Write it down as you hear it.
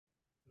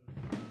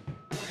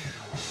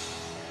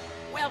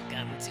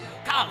Welcome to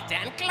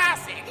Colton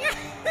Classic.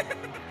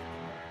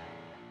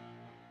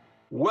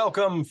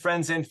 Welcome,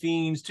 friends and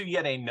fiends, to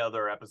yet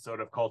another episode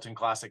of Colton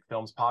Classic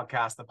Films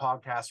Podcast, the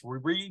podcast where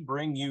we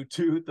bring you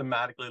two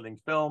thematically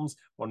linked films,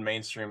 one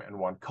mainstream and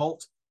one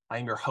cult. I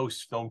am your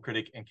host, film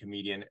critic, and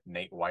comedian,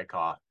 Nate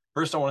Wyckoff.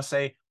 First, I want to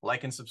say,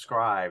 like and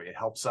subscribe. It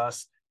helps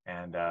us,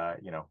 and,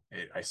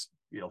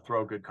 it'll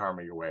throw good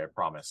karma your way, I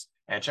promise.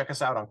 And check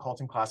us out on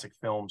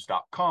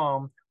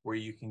coltonclassicfilms.com, where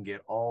you can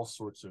get all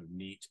sorts of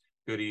neat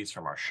goodies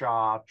from our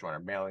shop, join our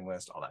mailing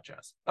list, all that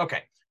jazz.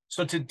 Okay.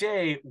 So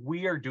today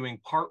we are doing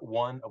part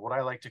one of what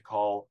I like to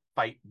call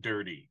Fight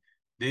Dirty.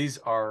 These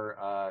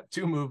are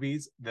two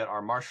movies that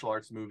are martial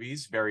arts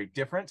movies, very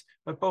different,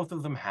 but both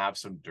of them have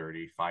some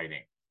dirty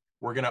fighting.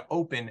 We're going to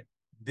open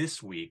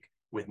this week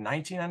with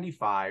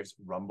 1995's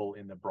Rumble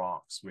in the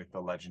Bronx with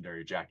the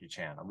legendary Jackie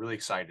Chan. I'm really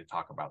excited to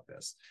talk about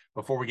this.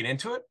 Before we get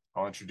into it,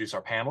 I'll introduce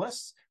our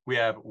panelists. We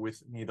have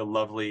with me the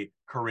lovely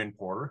Corinne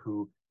Porter,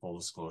 who, full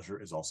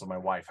disclosure, is also my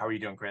wife. How are you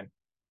doing, Corinne?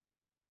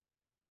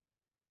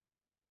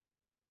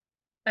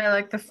 I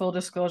like the full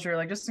disclosure,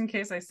 like just in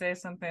case I say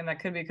something that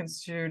could be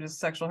construed as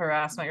sexual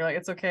harassment, you're like,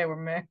 it's okay, we're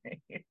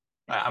married.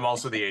 I'm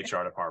also the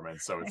HR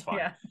department, so it's fine.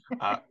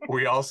 Yeah.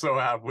 We also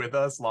have with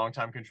us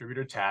longtime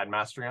contributor Tad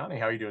Mastriani.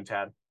 How are you doing,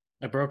 Tad?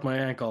 I broke my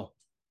ankle.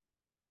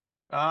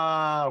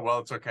 Well,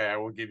 it's okay. I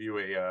will give you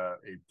a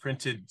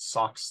printed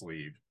sock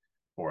sleeve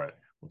for it.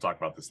 We'll talk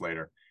about this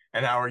later.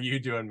 And how are you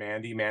doing,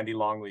 Mandy? Mandy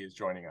Longley is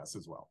joining us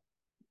as well.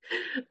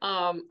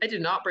 I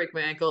did not break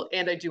my ankle,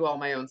 and I do all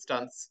my own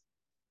stunts.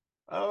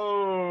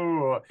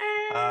 Oh,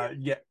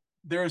 yeah.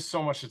 There's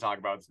so much to talk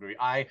about in this movie.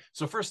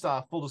 So first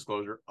off, full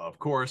disclosure, of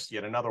course,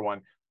 yet another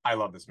one. I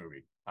love this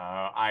movie.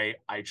 I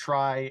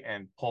try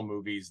and pull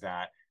movies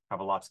that have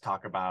a lot to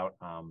talk about,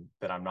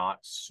 that I'm not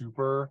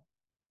super,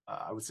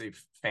 I would say,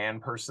 fan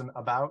person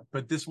about.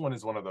 But this one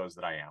is one of those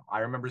that I am. I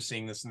remember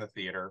seeing this in the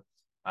theater.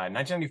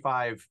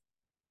 1995,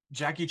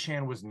 Jackie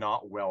Chan was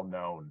not well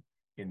known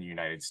in the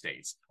United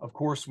States. Of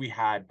course, we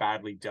had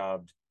badly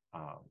dubbed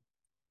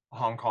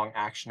Hong Kong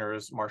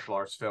actioners, martial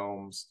arts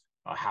films,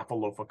 Half a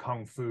Loaf of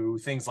Kung Fu,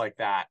 things like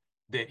that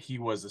he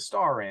was a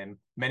star in,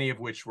 many of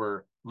which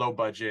were low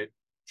budget,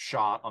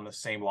 shot on the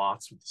same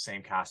lots with the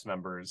same cast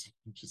members,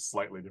 just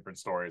slightly different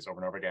stories over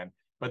and over again.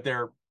 But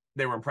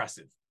they were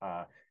impressive.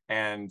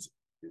 And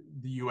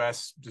the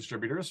US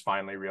distributors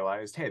finally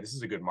realized, hey, this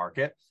is a good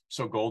market.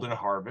 So Golden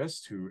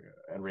Harvest,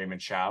 and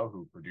Raymond Chow,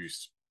 who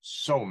produced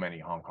so many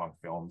Hong Kong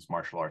films,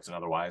 martial arts and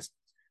otherwise,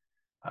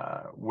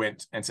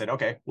 went and said,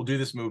 okay, we'll do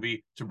this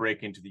movie to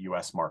break into the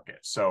US market.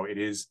 So it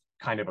is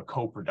kind of a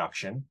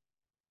co-production,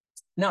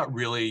 not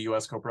really a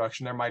US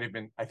co-production. There might have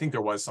been, I think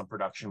there was some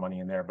production money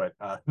in there, but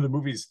the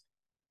movie's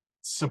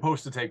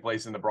supposed to take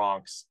place in the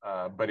Bronx,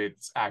 but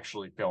it's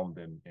actually filmed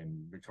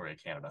in Victoria,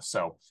 Canada.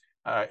 So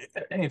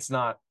it's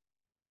not,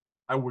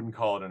 I wouldn't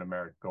call it an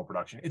American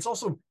co-production. It's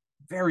also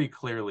very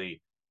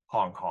clearly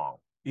Hong Kong.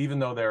 Even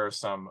though there are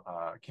some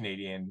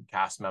Canadian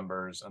cast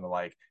members and the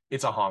like,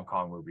 it's a Hong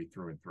Kong movie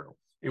through and through.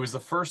 It was the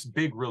first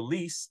big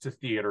release to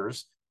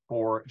theaters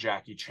for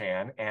Jackie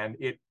Chan, and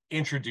it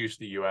introduced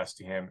the US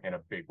to him in a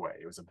big way.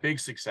 It was a big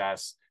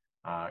success.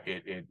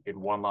 It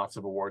won lots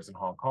of awards in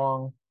Hong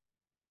Kong,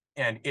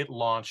 and it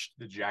launched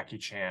the Jackie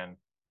Chan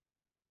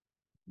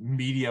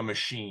media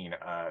machine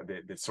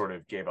that sort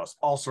of gave us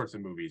all sorts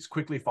of movies.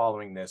 Quickly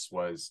following this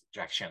was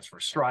Jackie Chan's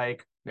First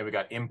Strike. Then we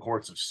got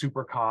imports of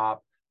Super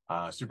Cop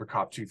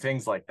 2,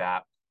 things like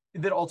that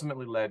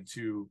ultimately led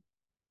to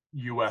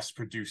US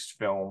produced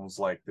films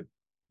like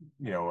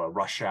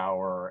Rush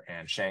Hour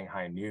and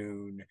Shanghai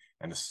Noon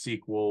and the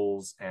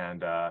sequels,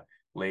 and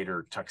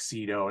later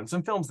Tuxedo, and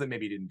some films that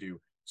maybe didn't do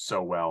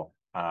so well.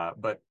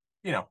 But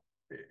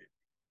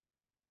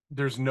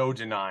there's no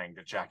denying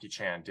that Jackie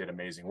Chan did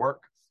amazing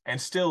work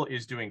and still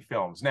is doing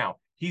films. Now,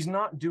 he's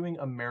not doing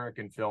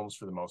American films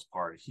for the most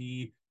part.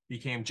 He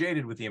became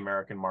jaded with the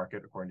American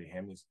market, according to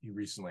him. He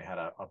recently had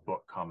a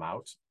book come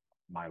out,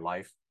 My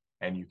Life,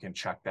 and you can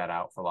check that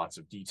out for lots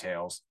of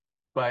details.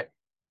 But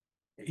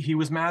he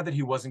was mad that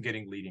he wasn't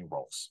getting leading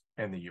roles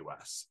in the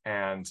US.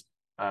 And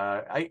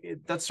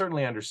that's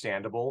certainly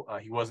understandable.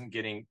 He wasn't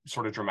getting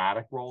sort of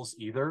dramatic roles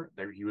either.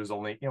 He was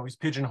only, he's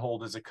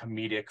pigeonholed as a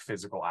comedic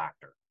physical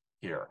actor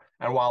here.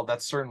 And while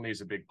that certainly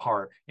is a big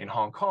part, in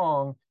Hong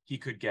Kong, he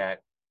could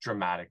get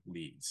dramatic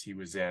leads. He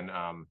was in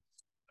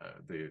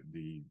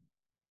the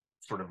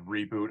sort of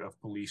reboot of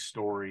Police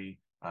Story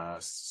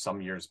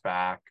some years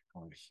back,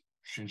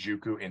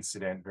 Shinjuku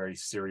Incident, very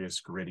serious,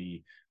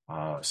 gritty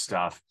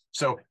stuff.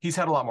 So he's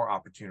had a lot more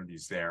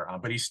opportunities there,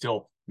 but he's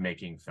still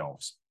making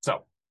films.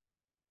 So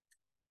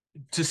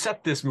to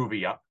set this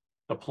movie up,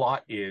 the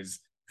plot is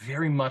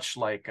very much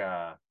like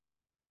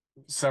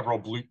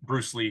several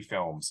Bruce Lee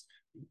films.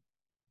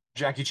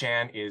 Jackie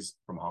Chan is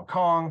from Hong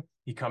Kong.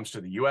 He comes to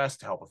the US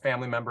to help a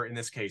family member. In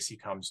this case, he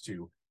comes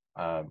to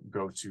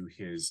go to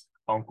his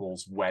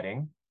uncle's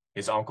wedding.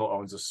 His uncle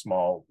owns a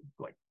small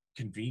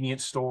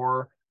convenience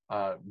store,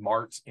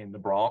 mart in the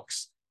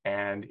Bronx,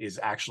 and is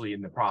actually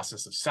in the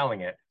process of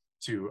selling it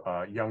to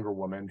a younger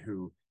woman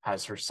who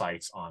has her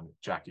sights on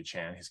Jackie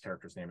Chan. His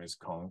character's name is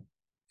Kong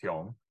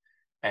Kyung.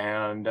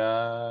 And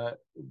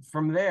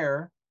from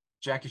there,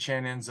 Jackie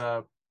Chan ends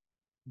up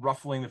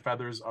ruffling the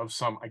feathers of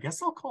some, I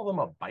guess I'll call them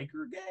a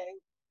biker gang.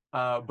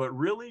 But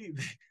really,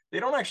 they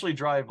don't actually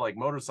drive like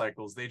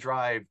motorcycles. They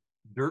drive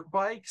dirt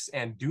bikes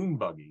and dune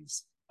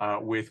buggies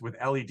with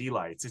LED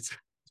lights. It's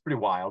pretty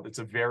wild. It's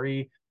a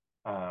very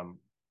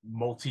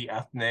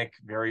multi-ethnic,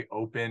 very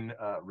open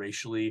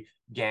racially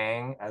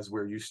gang, as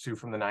we're used to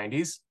from the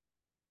 90s.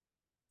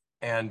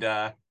 And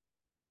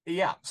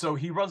yeah, so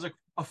he runs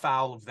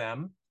afoul of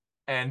them.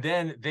 And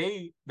then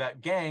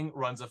that gang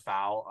runs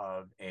afoul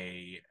of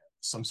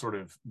some sort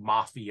of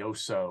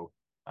mafioso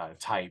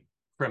type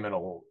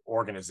criminal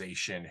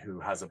organization who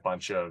has a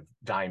bunch of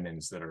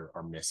diamonds that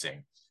are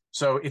missing.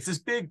 So it's this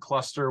big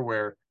cluster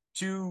where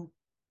two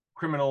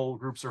criminal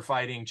groups are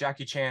fighting.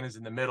 Jackie Chan is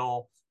in the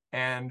middle,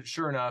 and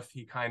sure enough,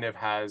 he kind of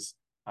has,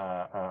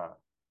 or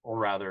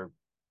rather,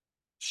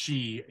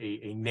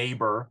 a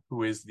neighbor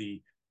who is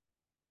the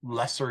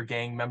lesser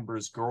gang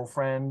member's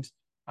girlfriend.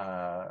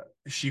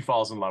 She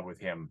falls in love with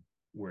him,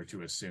 we're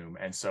to assume,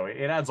 and so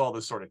it adds all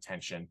this sort of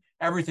tension.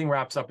 Everything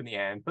wraps up in the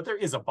end, but there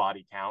is a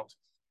body count.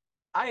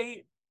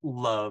 I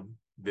love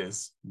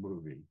this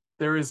movie.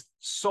 There is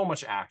so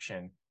much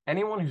action.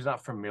 Anyone who's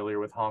not familiar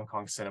with Hong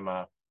Kong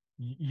cinema,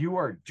 you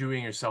are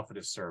doing yourself a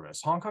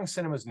disservice. Hong Kong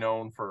cinema is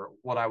known for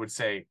what I would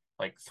say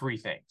like three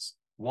things.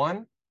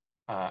 One,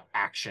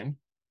 action.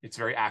 It's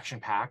very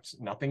action-packed.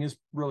 Nothing is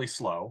really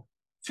slow.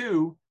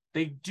 Two,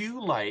 they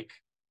do like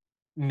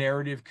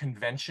narrative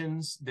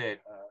conventions that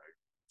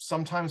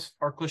sometimes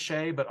are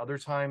cliche, but other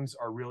times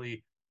are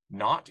really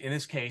not. In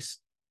this case,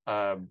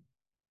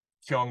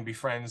 Kyung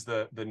befriends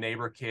the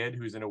neighbor kid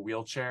who's in a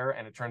wheelchair,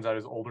 and it turns out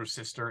his older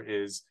sister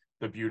is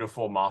the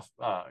beautiful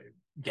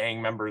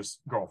gang member's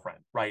girlfriend,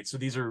 right? So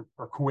these are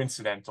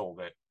coincidental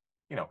that,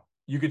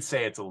 you could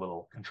say it's a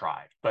little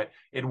contrived, but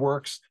it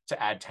works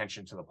to add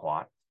tension to the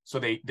plot. So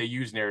they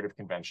use narrative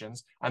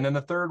conventions. And then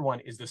the third one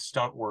is the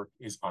stunt work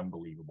is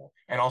unbelievable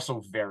and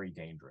also very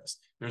dangerous.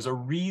 There's a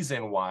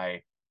reason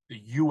why the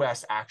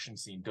US action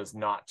scene does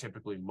not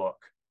typically look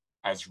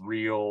as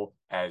real,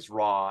 as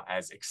raw,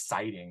 as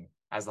exciting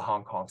as the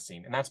Hong Kong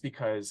scene. And that's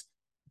because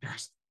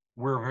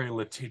we're a very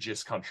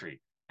litigious country,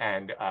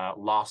 and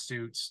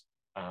lawsuits,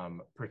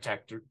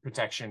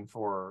 protection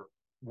for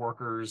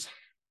workers,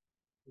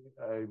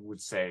 I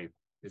would say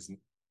is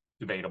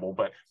debatable,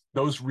 but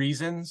those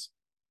reasons,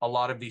 a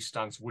lot of these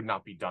stunts would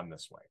not be done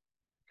this way.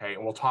 Okay.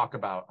 And we'll talk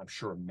about, I'm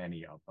sure,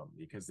 many of them,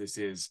 because this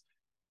is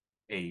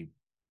a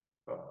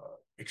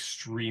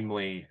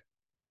extremely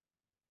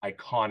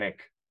iconic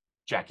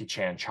Jackie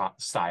Chan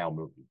style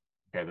movie.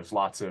 Okay. There's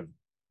lots of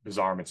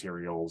bizarre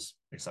materials,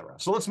 etc.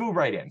 So let's move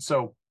right in.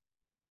 So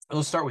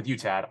let's start with you,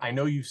 Tad. I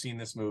know you've seen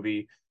this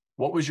movie.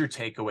 What was your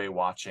takeaway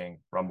watching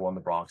Rumble in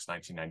the Bronx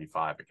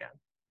 1995 again?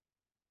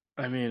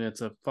 I mean,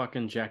 it's a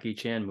fucking Jackie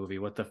Chan movie.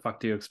 What the fuck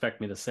do you expect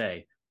me to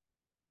say?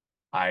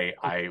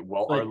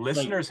 Our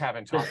listeners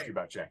haven't talked to you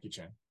about Jackie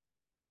Chan.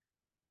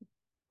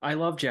 I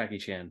love Jackie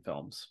Chan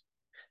films.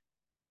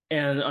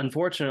 And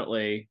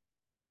unfortunately,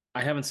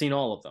 I haven't seen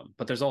all of them,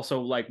 but there's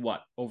also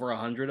over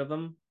 100 of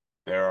them?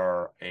 There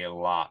are a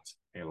lot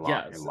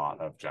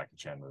of Jackie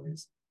Chan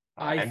movies.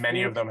 And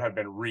many of them have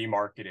been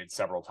remarketed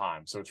several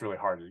times. So it's really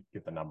hard to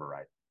get the number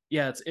right.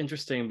 Yeah, it's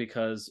interesting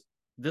because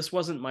this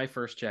wasn't my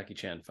first Jackie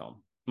Chan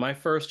film. My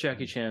first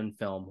Jackie Chan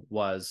film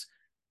was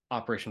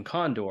Operation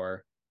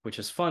Condor, which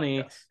is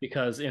funny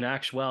because in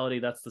actuality,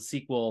 that's the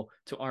sequel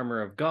to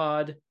Armor of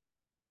God,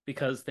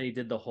 because they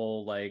did the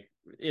whole,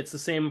 it's the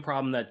same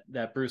problem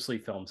that Bruce Lee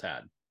films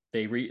had.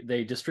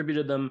 They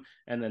distributed them,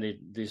 and then they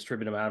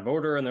distributed them out of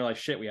order, and they're like,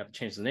 shit, we have to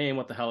change the name.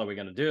 What the hell are we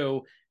going to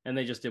do? And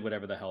they just did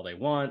whatever the hell they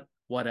want,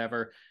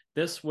 whatever.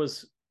 This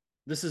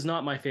is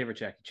not my favorite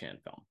Jackie Chan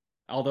film,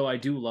 although I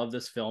do love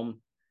this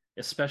film,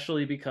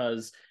 especially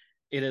because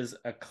it is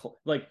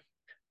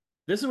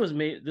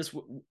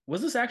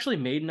was this actually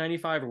made in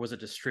 95, or was it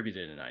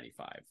distributed in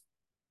 95?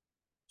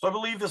 So I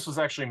believe this was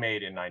actually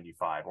made in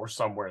 95 or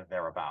somewhere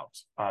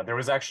thereabouts. There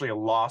was actually a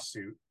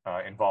lawsuit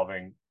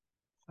involving,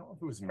 I don't know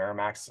if it was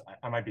Miramax.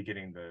 I might be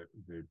getting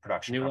the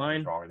production New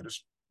Line wrong.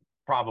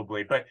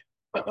 Probably, but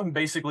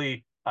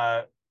basically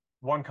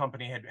one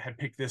company had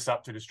picked this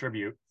up to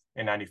distribute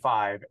in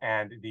 95,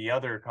 and the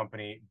other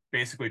company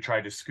basically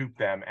tried to scoop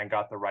them and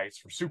got the rights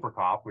for Super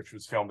Cop, which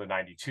was filmed in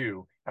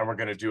 92, and we're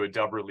going to do a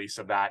dub release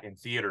of that in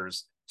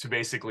theaters to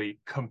basically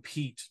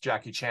compete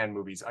Jackie Chan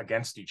movies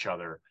against each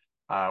other,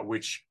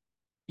 which,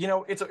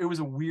 it was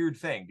a weird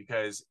thing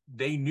because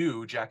they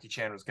knew Jackie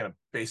Chan was going to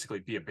basically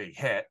be a big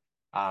hit,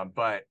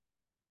 but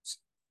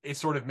it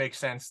sort of makes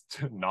sense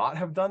to not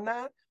have done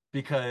that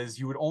because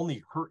you would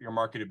only hurt your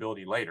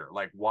marketability later.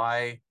 Like,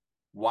 why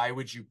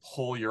would you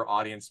pull your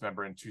audience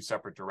member in two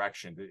separate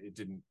directions? It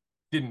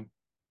didn't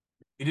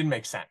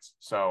make sense.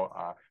 So,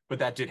 but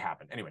that did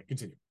happen. Anyway,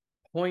 continue.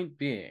 Point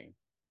being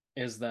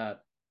is that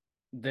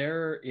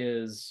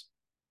there's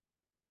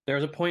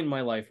a point in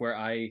my life where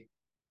I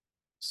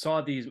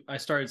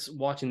started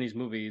watching these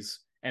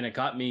movies and it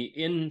got me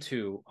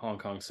into Hong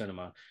Kong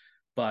cinema.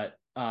 But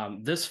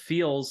this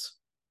feels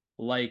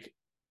like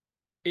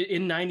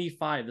in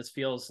 95, this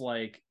feels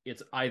like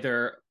it's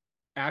either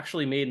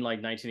actually made in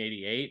like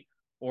 1988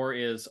 or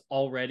is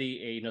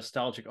already a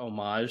nostalgic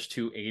homage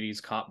to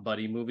 80s cop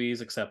buddy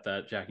movies, except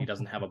that Jackie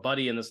doesn't have a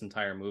buddy in this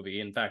entire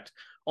movie. In fact,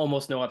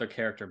 almost no other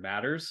character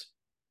matters.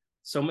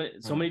 So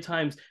many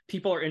times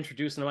people are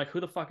introduced and I'm like, who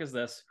the fuck is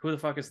this? Who the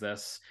fuck is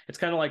this? It's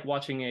kind of like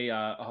watching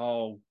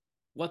a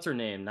what's her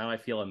name? Now I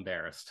feel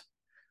embarrassed.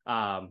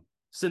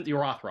 Cynthia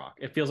Rothrock.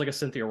 It feels like a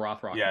Cynthia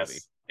Rothrock movie.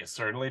 It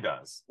certainly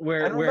does.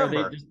 Where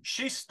remember, they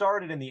she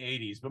started in the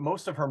 80s, but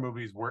most of her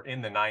movies were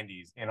in the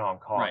 90s in Hong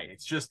Kong. Right.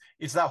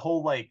 It's that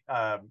whole like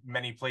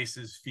many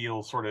places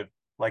feel sort of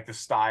like the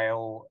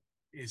style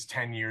is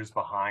 10 years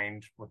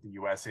behind what the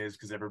US is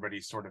because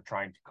everybody's sort of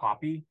trying to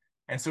copy.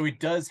 And so it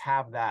does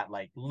have that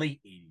like late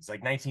 80s,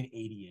 like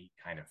 1988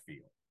 kind of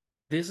feel.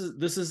 This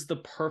is the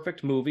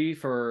perfect movie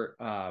for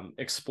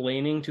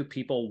explaining to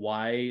people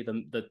why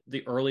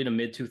the early to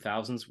mid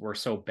 2000s were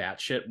so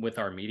batshit with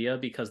our media,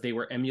 because they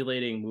were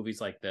emulating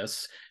movies like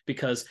this.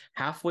 Because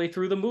halfway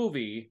through the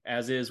movie,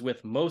 as is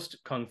with most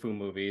kung fu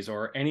movies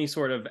or any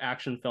sort of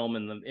action film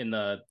in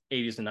the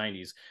 80s and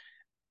 90s,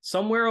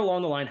 somewhere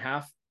along the line,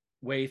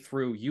 halfway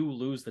through, you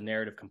lose the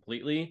narrative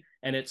completely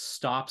and it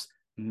stops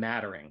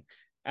mattering.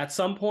 At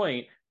some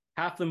point,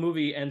 half the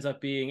movie ends up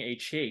being a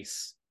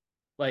chase.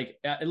 Like,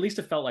 at least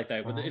it felt like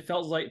that. It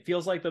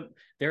feels like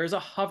there is a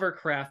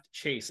hovercraft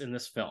chase in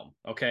this film.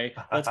 Okay,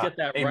 let's get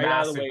that right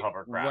out of the way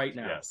right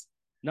now. Yes.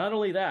 Not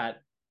only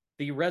that,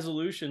 the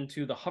resolution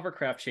to the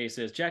hovercraft chase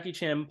is Jackie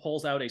Chan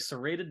pulls out a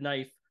serrated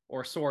knife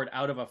or sword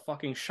out of a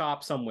fucking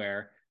shop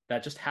somewhere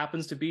that just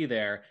happens to be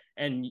there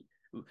and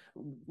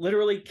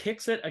literally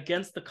kicks it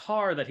against the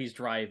car that he's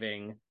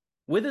driving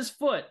with his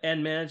foot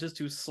and manages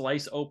to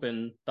slice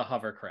open the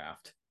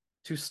hovercraft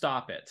to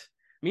stop it.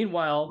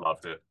 Meanwhile,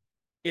 loved it.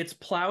 It's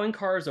plowing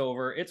cars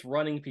over, it's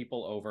running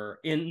people over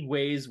in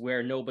ways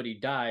where nobody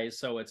dies,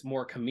 so it's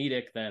more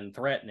comedic than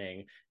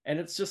threatening. And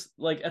it's just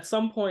like, at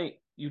some point,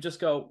 you just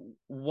go,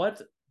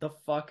 what the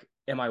fuck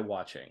am I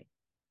watching?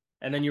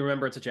 And then you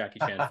remember it's a Jackie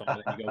Chan film,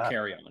 and then you go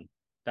carry on.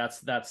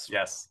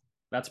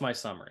 That's my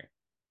summary.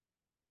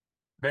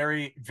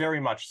 Very, very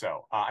much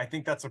so. I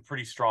think that's a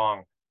pretty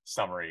strong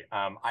summary.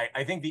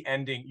 I think the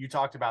ending, you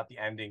talked about the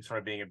ending sort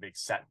of being a big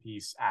set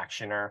piece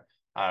actioner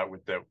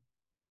with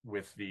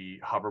the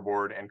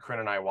hoverboard, and Corinne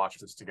and I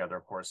watched this together,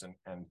 of course,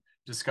 and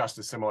discussed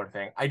a similar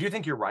thing. I do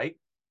think you're right.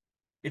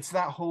 It's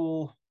that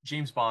whole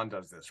James Bond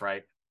does this,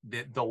 right?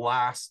 The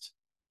last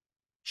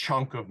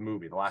chunk of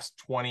movie, the last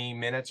 20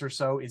 minutes or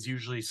so is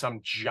usually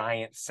some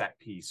giant set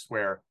piece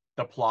where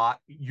the plot,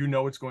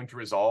 it's going to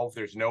resolve.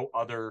 There's no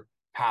other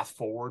path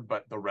forward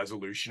but the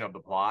resolution of the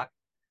plot.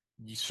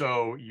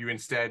 So you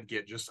instead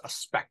get just a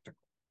spectacle.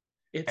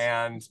 It's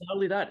not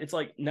only that. It's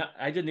like,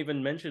 I didn't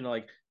even mention,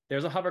 like,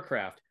 there's a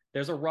hovercraft.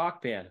 There's a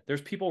rock band.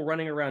 There's people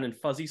running around in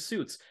fuzzy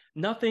suits.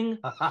 Nothing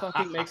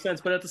fucking makes sense.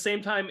 But at the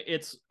same time,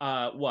 it's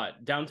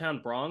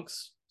downtown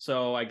Bronx.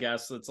 So I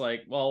guess it's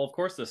like, well, of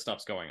course this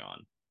stuff's going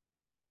on.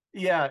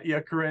 Yeah,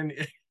 Corinne,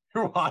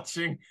 you're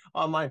watching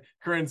online.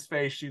 Corinne's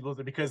face, she looked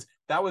at, because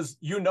that was,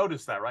 you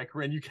noticed that, right,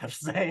 Corinne? You kept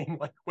saying,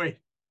 like, wait,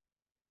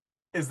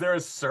 is there a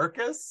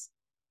circus?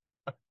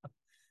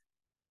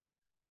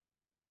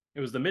 It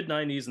was the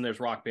mid-90s and there's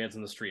rock bands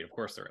in the street. Of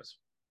course there is.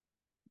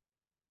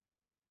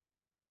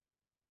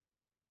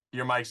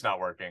 Your mic's not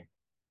working.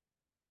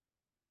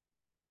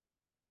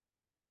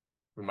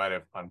 We might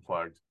have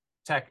unplugged.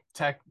 Tech,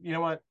 you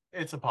know what?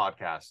 It's a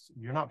podcast.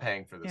 You're not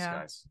paying for this,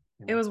 guys.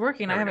 It was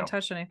working. I haven't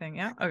touched anything.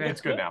 Yeah. Okay.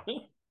 It's good now.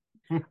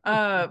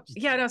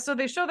 So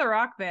they show the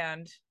rock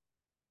band.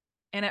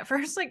 And at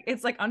first, like,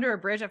 it's like under a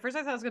bridge. At first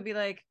I thought it was gonna be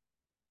like,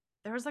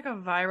 there was like a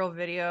viral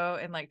video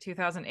in like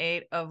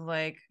 2008 of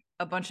like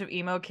a bunch of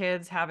emo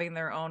kids having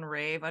their own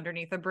rave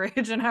underneath a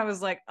bridge. And I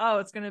was like, oh,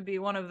 it's gonna be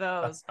one of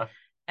those.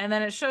 And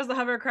then it shows the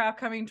hovercraft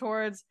coming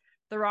towards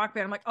the rock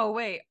band. I'm like, oh,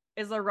 wait,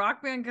 is the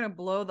rock band going to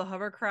blow the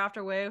hovercraft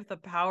away with the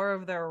power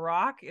of their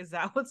rock? Is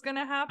that what's going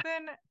to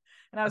happen?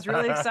 And I was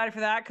really excited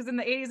for that, because in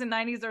the 80s and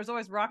 90s, there's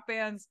always rock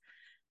bands.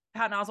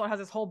 Patton Oswalt has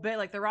this whole bit,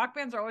 like, the rock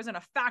bands are always in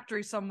a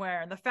factory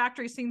somewhere, and the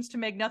factory seems to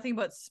make nothing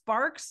but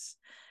sparks.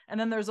 And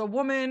then there's a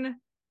woman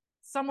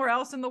somewhere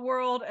else in the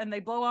world, and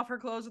they blow off her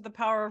clothes with the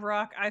power of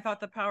rock. I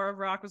thought the power of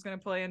rock was going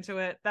to play into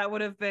it. That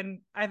would have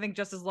been, I think,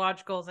 just as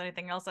logical as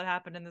anything else that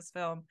happened in this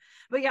film.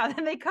 But yeah,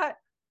 then they cut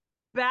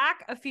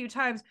back a few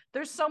times.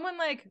 There's someone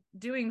like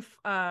doing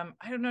I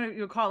don't know what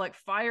you would call it, like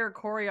fire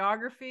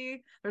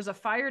choreography. There's a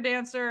fire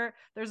dancer.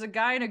 There's a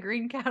guy in a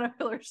green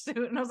caterpillar suit,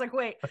 and I was like,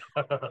 wait,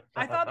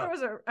 I thought there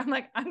was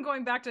I'm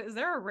going back to, is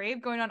there a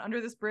rave going on under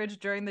this bridge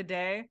during the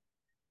day?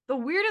 The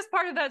weirdest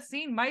part of that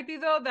scene might be,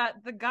 though, that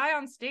the guy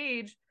on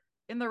stage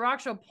in the rock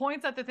show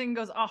points at the thing and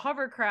goes, a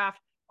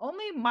hovercraft,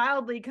 only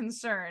mildly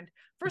concerned.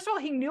 First of all,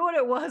 he knew what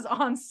it was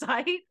on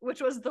site,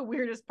 which was the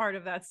weirdest part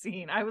of that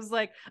scene. I was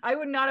like, I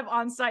would not have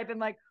on site been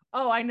like,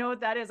 oh, I know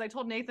what that is. I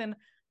told Nathan,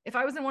 if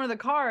I was in one of the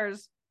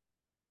cars,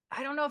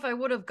 I don't know if I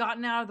would have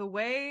gotten out of the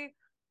way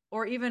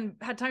or even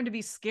had time to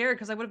be scared,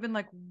 because I would have been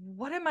like,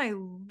 what am I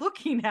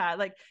looking at?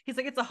 Like, he's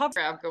like, it's a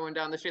hovercraft Going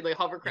down the street, like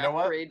hovercraft You know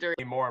what? parade during.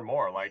 More and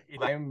more. Like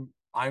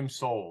I'm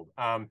sold.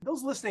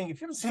 Those listening, if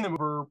you haven't seen the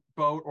river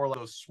boat or like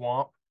those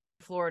swamp,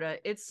 Florida.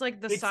 It's like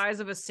the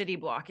size of a city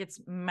block. It's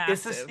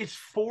massive. it's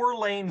 4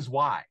 lanes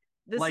wide.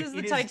 This Like, is the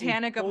it is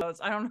Titanic of boats.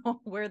 I don't know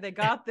where they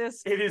got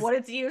this. It is- what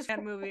it's used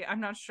in movie.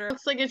 I'm not sure.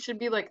 Looks like it should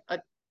be like a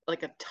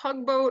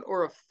tugboat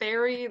or a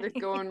ferry that's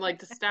going like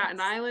to Staten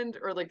Yes. Island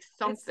or like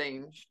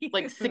something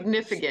like huge.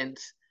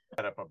 significant.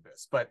 Setup of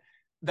this, but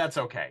that's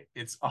okay.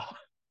 It's a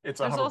There's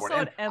hoverboard. also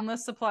And an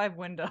endless supply of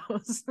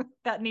windows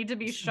that need to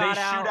be they shot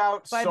shoot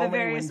out by so the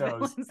many various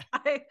windows. villains.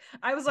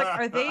 I was like,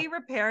 are they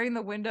repairing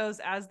the windows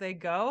as they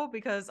go?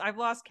 Because I've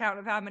lost count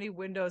of how many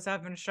windows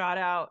have been shot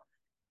out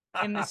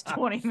in this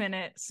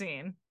 20-minute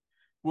scene.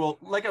 Well,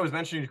 like I was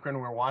mentioning to Corinne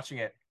when we were watching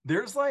it,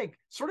 there's like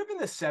sort of in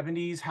the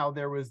 70s how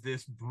there was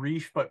this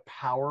brief but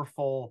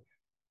powerful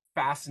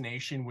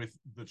fascination with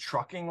the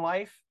trucking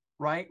life,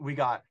 right? We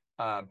got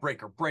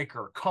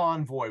Breaker,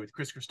 Convoy with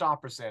Chris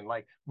Christopherson.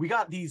 Like, we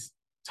got these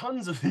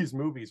tons of these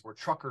movies where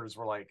truckers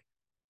were like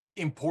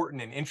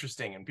important and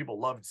interesting, and people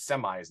loved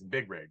semis and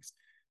big rigs.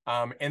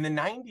 In the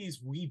 90s,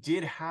 we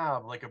did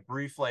have like a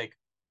brief like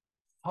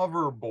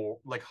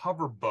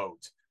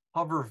hoverboat,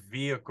 hover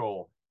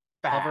vehicle,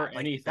 Cover like,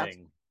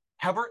 anything.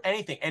 hover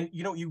anything. And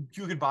you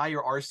could buy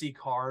your RC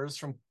cars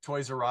from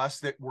Toys R Us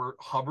that were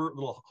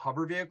little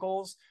hover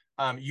vehicles.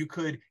 You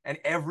could, and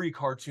every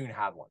cartoon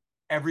had one.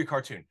 Every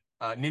cartoon.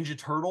 Ninja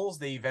Turtles,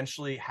 they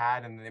eventually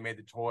had, and they made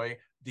the toy,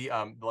 the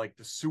like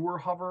the sewer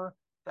hover.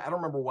 I don't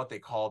remember what they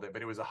called it,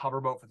 but it was a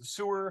hoverboat for the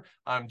sewer.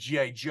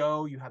 G.I.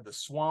 Joe, you had the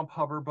swamp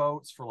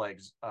hoverboats for like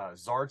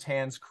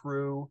Zartan's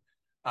crew.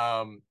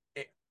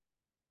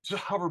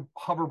 Just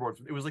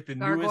hoverboards. It was like the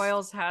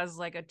Gargoyles has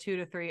like a 2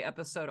 to 3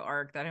 episode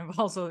arc that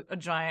involves a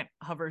giant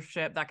hover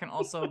ship that can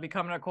also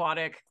become an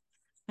aquatic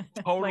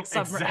like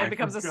submarine. Exactly. It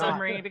becomes a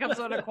submarine. It becomes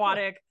an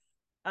aquatic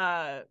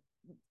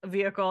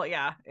vehicle.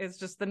 Yeah, it's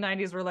just the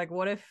 90s were like,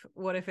 what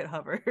if it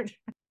hovered?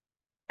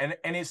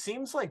 And it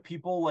seems like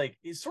people, like,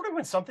 it's sort of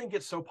when something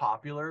gets so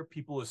popular,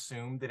 people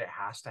assume that it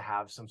has to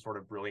have some sort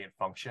of brilliant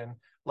function.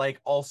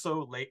 Like,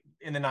 also late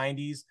in the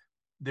 90s,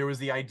 there was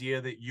the idea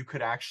that you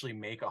could actually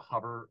make a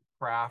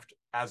hovercraft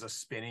as a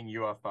spinning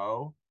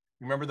UFO.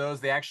 Remember those?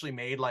 They actually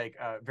made like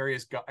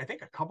various, I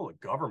think a couple of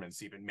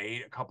governments even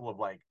made a couple of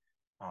like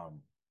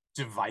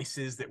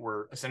devices that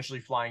were essentially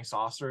flying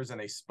saucers, and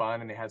they spun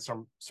and they had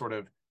some sort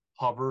of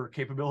hover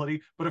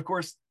capability. But of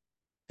course,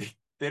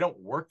 they don't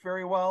work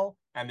very well,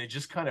 and they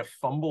just kind of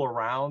fumble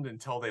around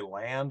until they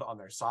land on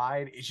their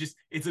side.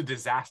 It's a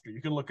disaster.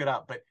 You can look it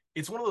up, but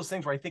it's one of those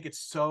things where I think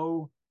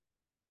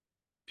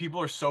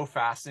people are so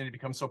fascinated,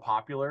 become so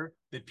popular,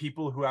 that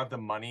people who have the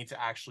money to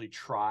actually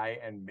try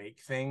and make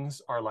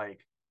things are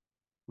like,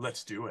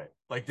 let's do it.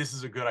 Like, this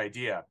is a good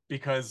idea,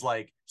 because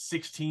like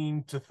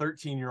 16 to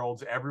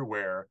 13-year-olds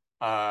everywhere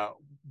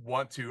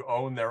want to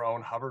own their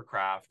own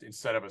hovercraft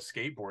instead of a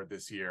skateboard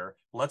this year.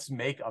 Let's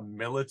make a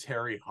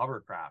military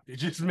hovercraft. It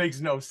just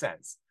makes no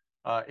sense.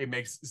 It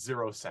makes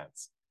zero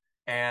sense.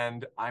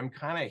 And I'm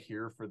kind of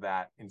here for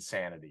that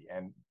insanity.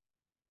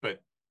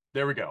 But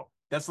there we go.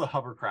 That's the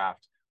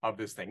hovercraft of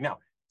this thing. Now,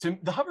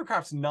 the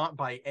hovercraft's not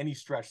by any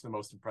stretch the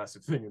most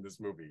impressive thing in this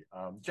movie.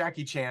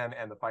 Jackie Chan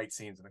and the fight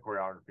scenes and the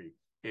choreography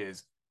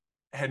is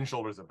head and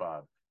shoulders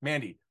above.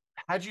 Mandy,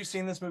 had you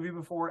seen this movie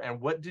before,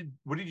 and what did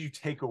you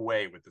take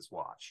away with this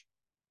watch?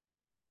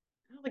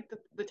 Like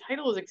the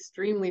title is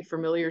extremely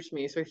familiar to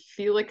me, so I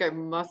feel like I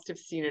must have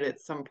seen it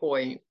at some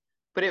point,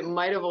 but it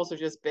might have also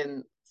just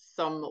been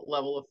some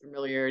level of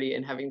familiarity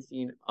in having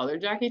seen other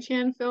Jackie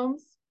Chan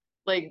films.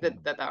 Like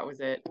that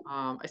was it.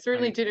 I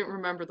certainly didn't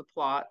remember the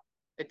plot.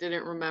 I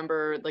didn't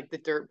remember like the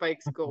dirt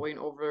bikes going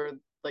over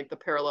like the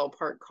parallel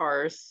parked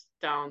cars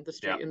down the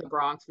street in the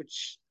Bronx,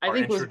 which I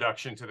think was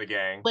introduction to the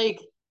gang. like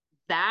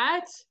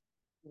that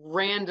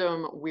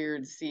random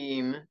weird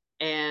scene,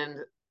 and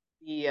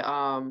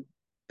the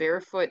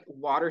barefoot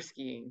water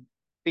skiing,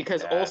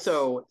 because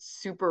also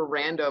super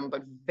random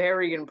but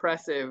very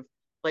impressive,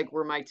 like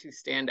were my two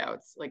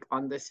standouts like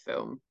on this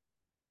film.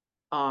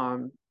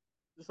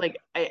 Just like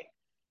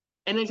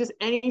and then just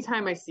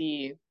anytime I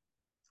see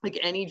like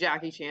any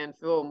Jackie Chan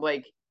film,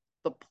 like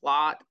the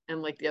plot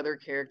and like the other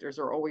characters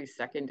are always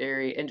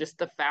secondary, and just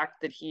the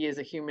fact that he is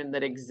a human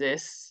that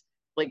exists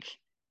like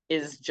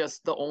is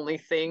just the only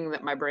thing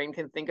that my brain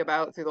can think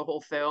about through the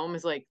whole film,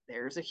 is like,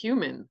 there's a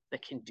human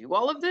that can do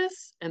all of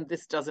this and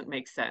this doesn't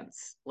make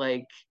sense.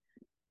 Like,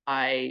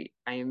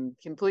 I'm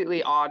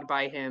completely awed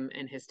by him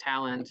and his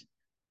talent.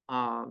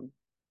 And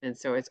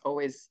so it's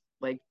always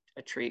like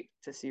a treat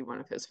to see one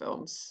of his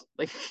films,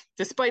 like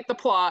despite the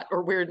plot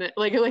or weirdness,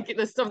 like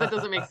the stuff that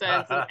doesn't make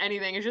sense and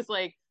anything. It's just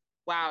like,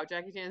 wow,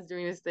 Jackie Chan is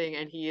doing this thing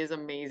and he is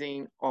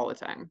amazing all the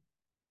time.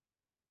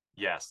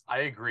 Yes, I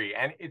agree.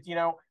 And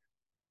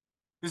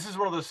this is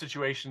one of those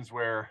situations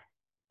where,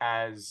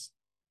 as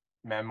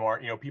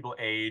people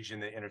age in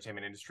the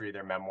entertainment industry,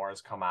 their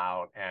memoirs come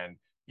out, and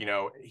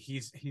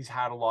he's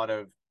had a lot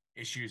of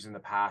issues in the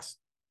past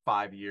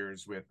 5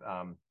 years with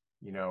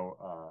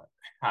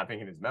having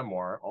in his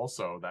memoir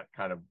also that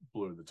kind of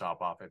blew the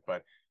top off it,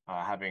 but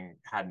having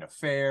had an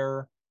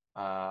affair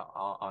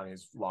on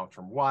his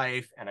long-term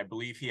wife, and I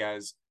believe he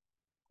has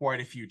quite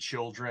a few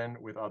children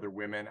with other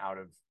women out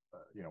of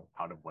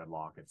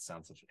wedlock. It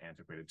sounds such an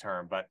antiquated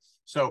term, but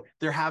so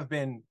there have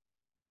been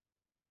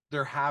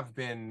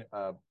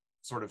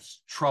sort of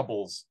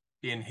troubles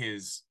in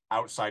his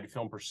outside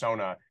film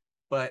persona,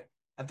 but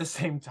at the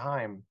same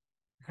time,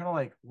 you're kind of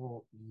like,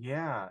 well,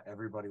 yeah,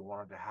 everybody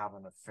wanted to have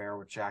an affair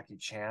with Jackie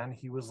Chan.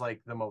 He was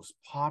like the most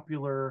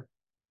popular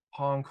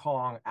Hong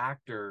Kong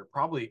actor,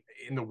 probably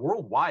in the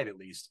worldwide at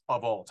least,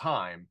 of all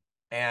time.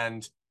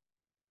 And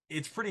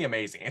it's pretty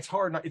amazing. It's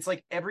hard not, it's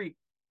like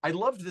I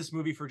loved this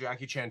movie for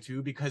Jackie Chan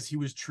too, because he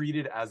was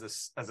treated as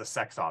a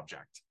sex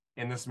object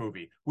in this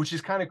movie, which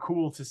is kind of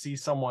cool to see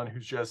someone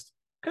who's just,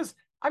 because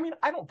I mean,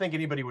 I don't think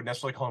anybody would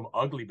necessarily call him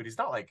ugly, but he's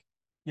not like,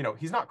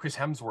 he's not Chris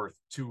Hemsworth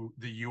to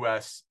the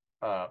US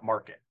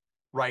market,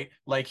 right?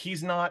 Like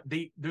he's not,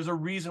 there's a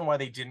reason why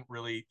they didn't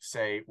really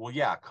say, well,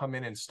 yeah, come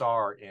in and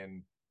star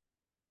in,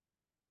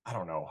 I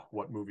don't know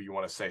what movie you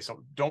want to say.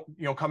 So don't,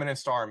 come in and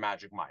star in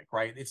Magic Mike,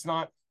 right? It's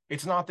not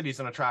that he's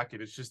unattractive.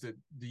 It's just that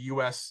the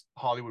US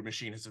Hollywood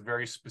machine has a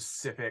very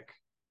specific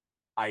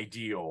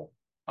ideal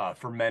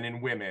for men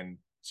and women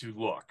to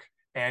look.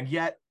 And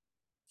yet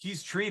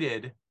he's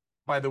treated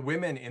by the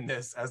women in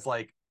this as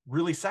like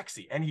really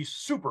sexy, and he's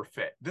super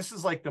fit. This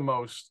is like the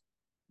most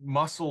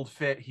muscled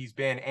fit he's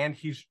been, and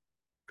he's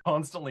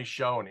constantly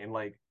shown in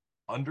like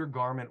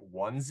undergarment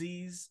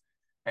onesies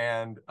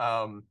and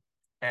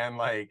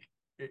like,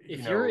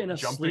 if you're in a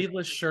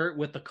sleeveless shirt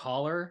with the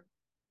collar,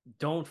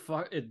 do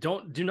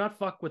not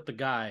fuck with the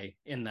guy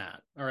in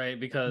that. All right,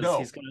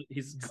 because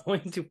he's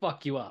going to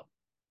fuck you up.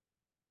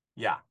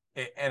 Yeah,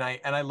 and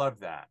I love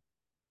that.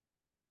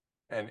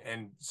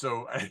 And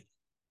so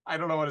I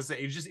don't know what to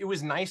say. It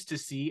was nice to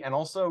see, and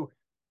also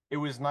it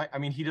was nice. I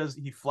mean, he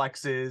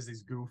flexes,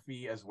 he's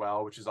goofy as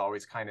well, which is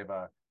always kind of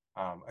a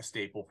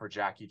staple for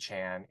Jackie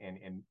Chan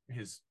in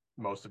his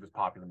most of his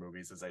popular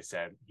movies. As I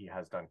said, he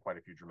has done quite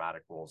a few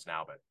dramatic roles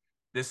now, but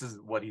this is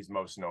what he's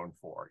most known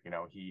for.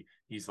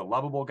 He's the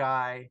lovable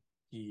guy.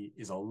 He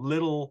is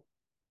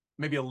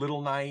maybe a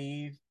little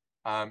naive.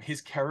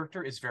 His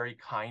character is very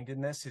kind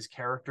in this. His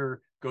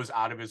character goes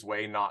out of his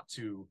way not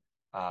to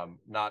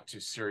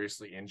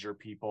seriously injure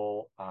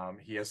people.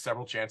 He has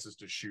several chances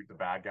to shoot the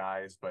bad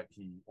guys, but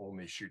he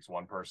only shoots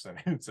one person,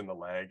 and it's in the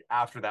leg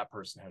after that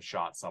person has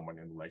shot someone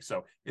in the leg.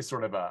 So it's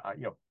sort of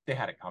they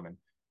had it coming.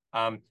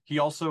 He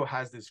also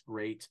has this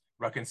great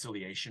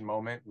reconciliation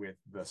moment with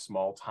the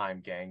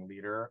small-time gang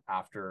leader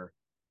after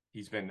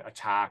he's been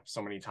attacked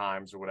so many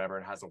times or whatever,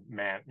 and has a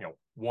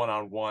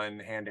one-on-one,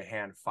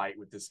 hand-to-hand fight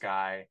with this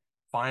guy.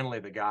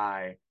 Finally, the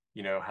guy,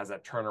 has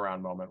that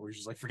turnaround moment where he's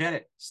just like, forget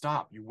it,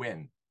 stop, you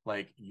win.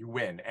 Like, you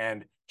win.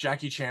 And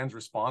Jackie Chan's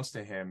response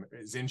to him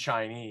is in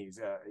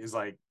Chinese, is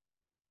like,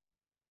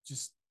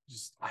 just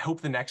I hope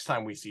the next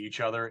time we see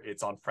each other,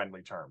 it's on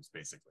friendly terms,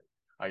 basically.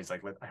 He's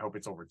like, I hope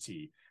it's over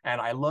tea.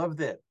 And I love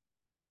that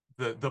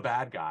the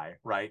bad guy,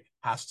 right,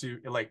 has to,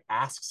 like,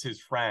 asks his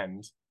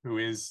friend, who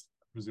is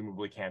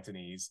presumably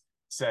Cantonese,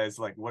 says,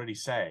 like, what did he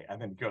say?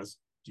 And then he goes,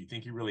 do you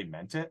think he really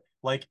meant it?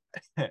 Like,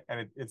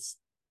 and it's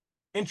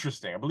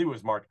interesting. I believe it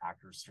was Mark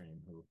Ackerstream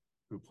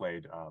who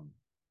played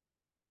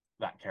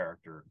that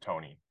character,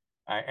 Tony.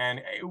 And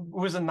it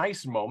was a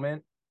nice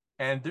moment.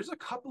 And there's a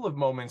couple of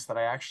moments that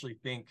I actually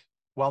think,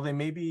 while they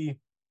may be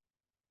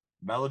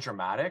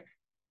melodramatic,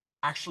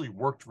 actually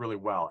worked really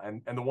well.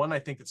 And the one I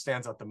think that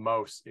stands out the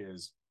most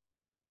is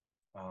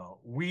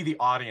we, the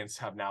audience,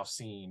 have now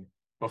seen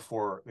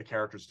before the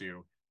characters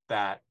do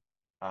that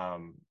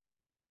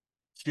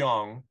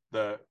Kyung,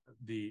 the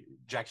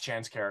Jackie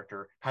Chan's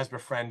character, has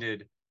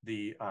befriended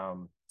the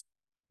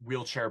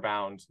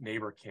wheelchair-bound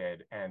neighbor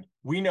kid, and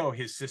we know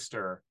his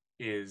sister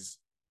is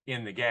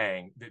in the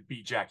gang that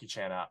beat Jackie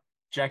Chan up.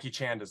 Jackie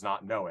Chan does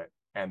not know it,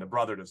 and the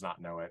brother does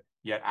not know it.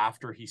 Yet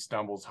after he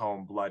stumbles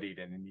home bloodied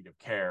and in need of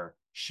care,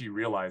 she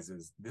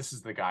realizes, this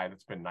is the guy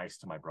that's been nice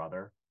to my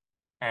brother,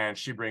 and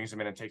she brings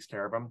him in and takes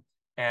care of him.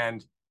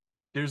 And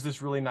there's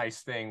this really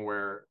nice thing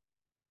where,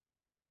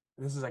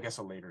 this is, I guess,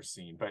 a later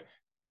scene, but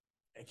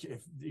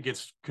it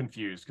gets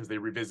confused because they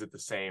revisit the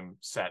same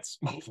sets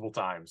multiple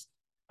times,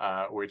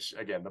 which,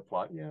 again, the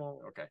plot, yeah,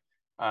 okay.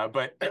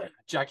 But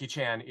Jackie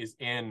Chan is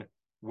in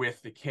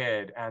with the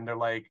kid, and they're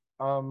like,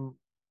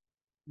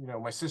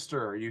 my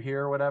sister, are you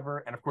here or whatever?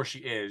 And of course she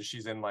is.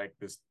 She's in like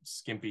this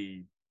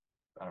skimpy,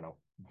 I don't know,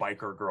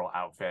 biker girl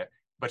outfit,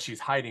 but she's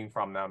hiding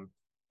from them,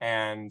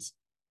 and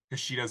because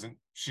she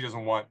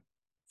doesn't want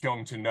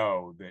Kyung to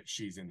know that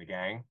she's in the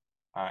gang.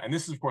 And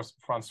this is, of course,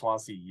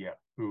 Françoise Ye,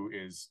 who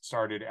is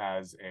started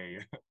as a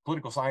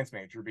political science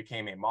major,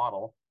 became a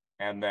model,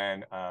 and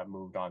then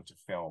moved on to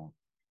film.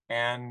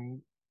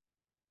 And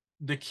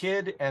the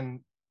kid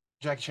and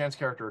Jackie Chan's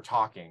character are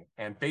talking,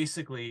 and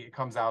basically it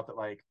comes out that,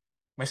 like,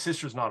 my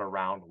sister's not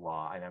around a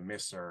lot, and I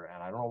miss her,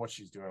 and I don't know what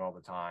she's doing all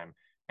the time.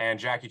 And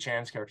Jackie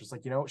Chan's character is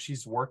like,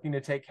 she's working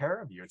to take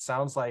care of you. It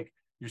sounds like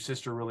your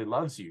sister really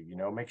loves you,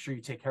 make sure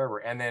you take care of her.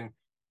 And then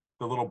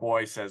the little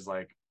boy says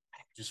like, I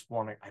just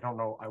want to, I don't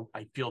know,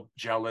 I feel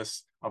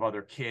jealous of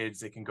other kids.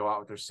 They can go out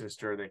with their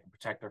sister, they can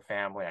protect their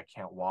family. I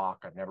can't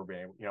walk. I've never been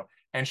able, you know,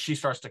 and she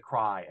starts to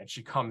cry and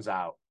she comes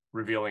out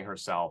revealing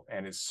herself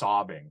and is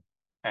sobbing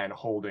and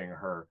holding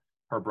her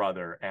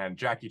brother. And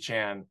Jackie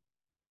Chan,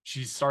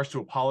 she starts to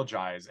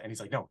apologize and he's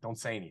like, no, don't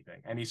say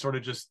anything. And he sort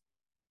of just,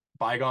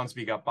 bygones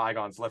speak up,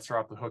 bygones, lets her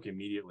off the hook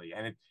immediately.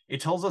 And it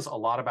tells us a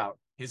lot about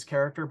his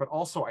character, but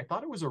also I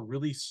thought it was a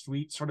really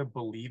sweet, sort of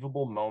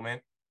believable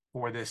moment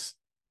for this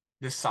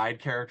side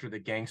character, the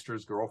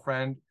gangster's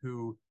girlfriend,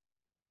 who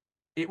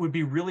it would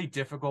be really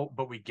difficult,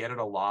 but we get it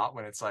a lot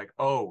when it's like,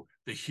 oh,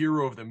 the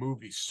hero of the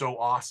movie is so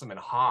awesome and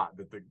hot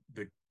that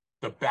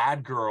the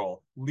bad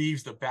girl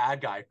leaves the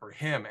bad guy for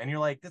him. And you're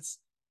like,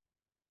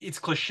 it's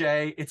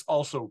cliche. It's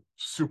also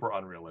super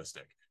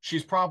unrealistic.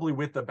 She's probably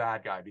with the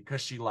bad guy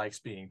because she likes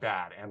being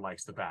bad and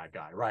likes the bad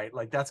guy, right?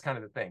 Like that's kind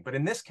of the thing. But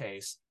in this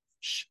case,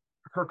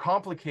 her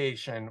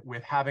complication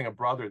with having a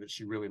brother that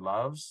she really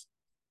loves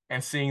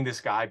and seeing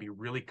this guy be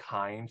really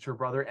kind to her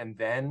brother, and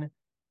then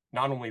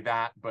not only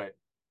that, but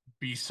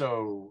be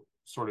so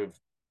sort of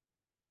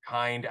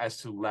kind as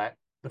to let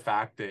the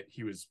fact that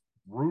he was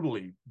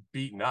brutally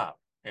beaten up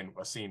in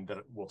a scene that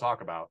we'll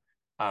talk about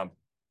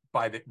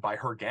by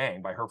her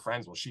gang, by her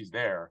friends while she's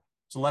there,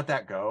 to let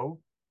that go,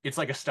 it's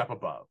like a step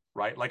above,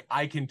 right? Like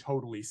I can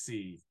totally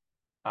see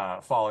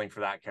falling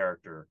for that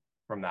character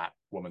from that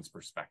woman's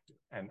perspective.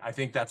 And I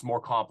think that's more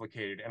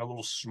complicated and a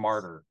little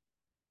smarter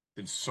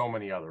than so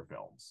many other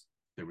films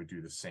that would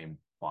do the same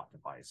plot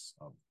device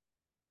of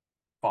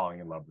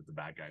falling in love with the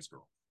bad guy's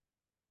girl.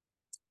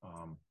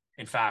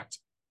 In fact,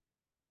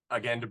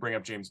 again, to bring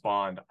up James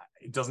Bond,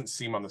 it doesn't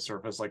seem on the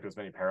surface like there's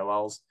many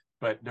parallels,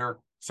 but there are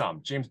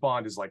some. James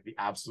Bond is like the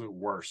absolute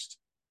worst,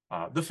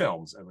 the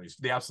films at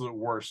least, the absolute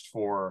worst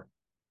for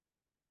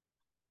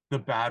the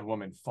bad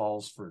woman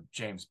falls for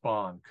James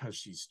Bond because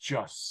she's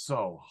just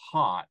so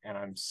hot. And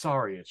I'm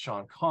sorry, it's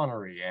Sean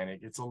Connery, and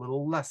it gets a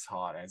little less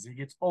hot as he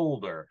gets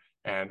older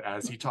and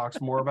as he talks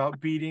more about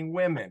beating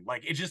women.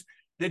 Like it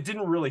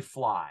didn't really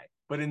fly.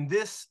 But in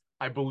this,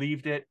 I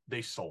believed it.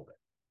 They sold it.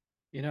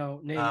 You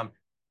know, Nate,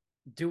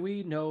 do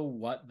we know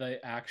what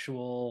the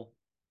actual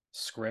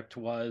script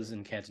was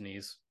in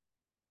Cantonese?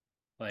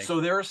 Like, so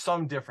there are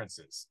some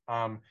differences.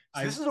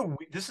 This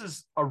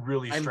is a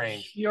really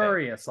strange. I'm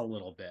curious a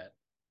little bit.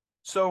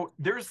 So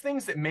there's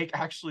things that make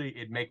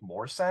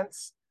more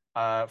sense.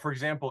 For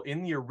example,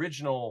 in the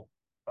original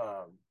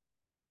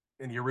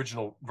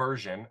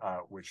version,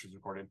 which was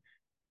recorded,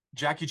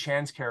 Jackie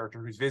Chan's character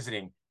who's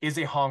visiting is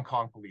a Hong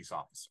Kong police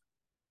officer.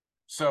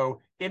 So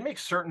it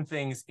makes certain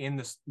things in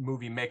this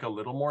movie make a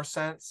little more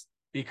sense,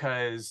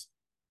 because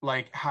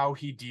like how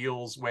he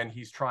deals when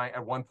he's trying,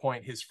 at one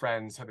point his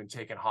friends have been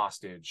taken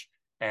hostage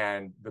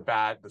and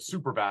the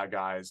super bad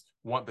guys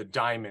want the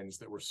diamonds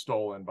that were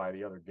stolen by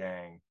the other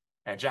gang.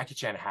 And Jackie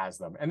Chan has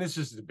them. And this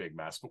is a big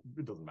mess, but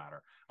it doesn't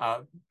matter.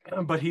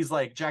 But he's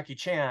like, Jackie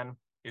Chan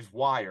is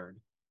wired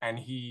and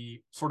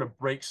he sort of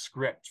breaks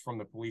script from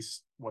the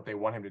police, what they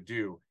want him to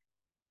do.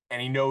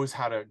 And he knows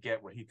how to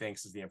get what he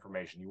thinks is the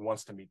information. He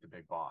wants to meet the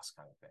big boss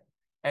kind of thing.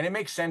 And it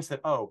makes sense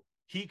that, oh,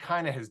 he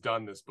kind of has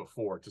done this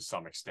before to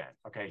some extent.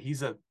 Okay,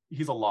 he's a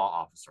law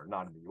officer,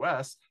 not in the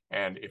US.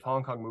 And if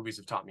Hong Kong movies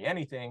have taught me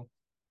anything,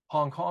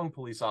 Hong Kong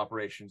police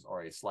operations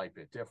are a slight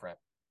bit different.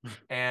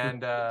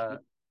 And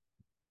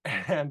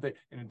and it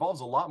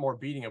involves a lot more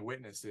beating of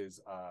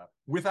witnesses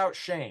without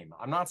shame.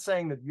 I'm not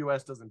saying that the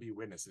US doesn't beat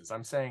witnesses.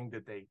 I'm saying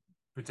that they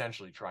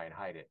potentially try and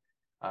hide it,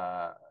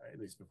 at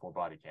least before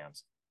body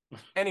cams.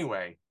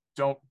 Anyway,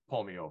 don't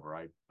pull me over.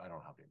 I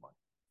don't have any money.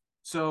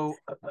 So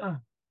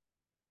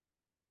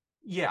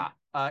yeah,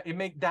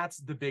 that's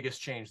the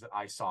biggest change that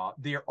I saw.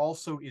 There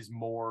also is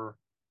more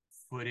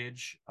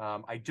footage.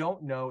 I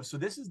don't know. So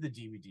this is the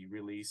DVD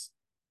release.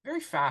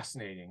 Very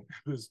fascinating,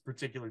 this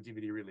particular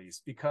DVD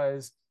release,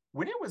 because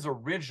when it was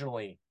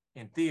originally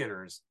in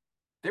theaters,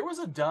 there was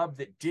a dub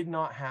that did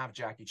not have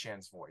Jackie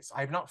Chan's voice. I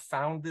have not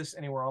found this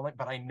anywhere online,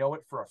 but I know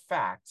it for a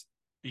fact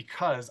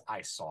because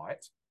I saw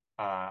it.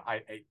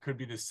 It could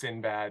be the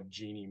Sinbad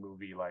genie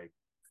movie, like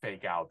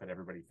fake out that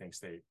everybody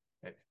thinks if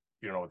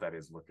you don't know what that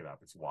is, look it up.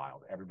 It's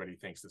wild. Everybody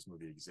thinks this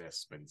movie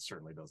exists, but it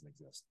certainly doesn't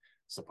exist,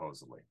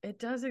 supposedly. It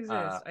does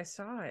exist. I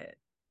saw it.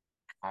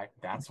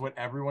 That's what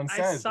everyone I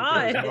says. saw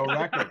There is it. no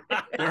record.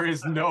 There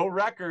is no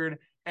record.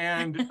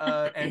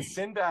 And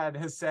Sinbad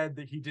has said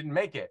that he didn't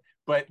make it,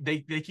 but they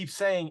keep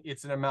saying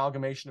it's an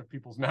amalgamation of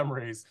people's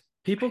memories.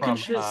 People can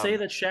say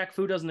that Shaq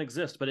Fu doesn't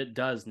exist, but it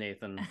does,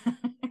 Nathan.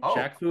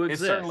 Shaq Fu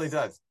exists. It certainly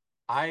does.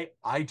 I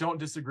don't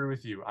disagree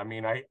with you. I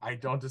mean, I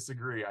don't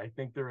disagree. I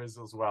think there is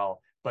as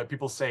well. But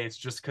people say it's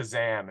just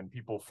Kazam, and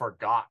people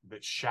forgot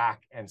that Shaq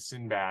and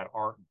Sinbad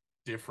aren't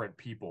different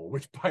people,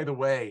 which, by the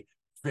way,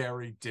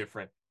 very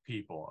different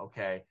people.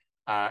 Okay.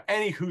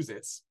 Any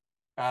who's-its.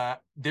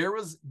 There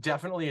was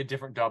definitely a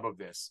different dub of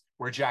this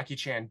where Jackie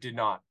Chan did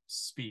not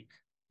speak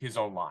his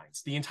own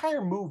lines. The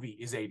entire movie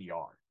is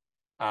ADR.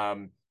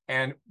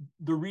 And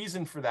the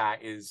reason for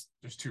that is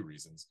there's two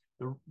reasons.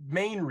 The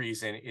main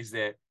reason is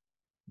that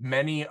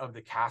many of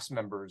the cast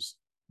members,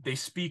 they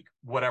speak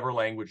whatever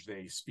language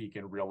they speak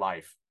in real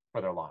life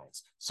for their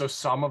lines. So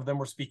some of them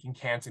were speaking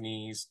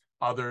Cantonese,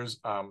 others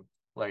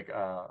like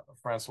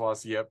Francois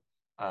Yip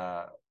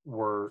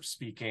were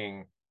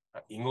speaking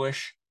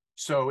English.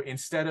 So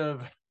instead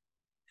of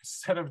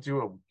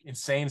do an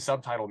insane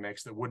subtitle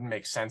mix that wouldn't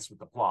make sense with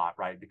the plot,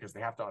 right? Because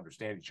they have to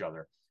understand each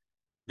other,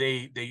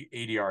 they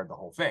ADR'd the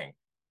whole thing.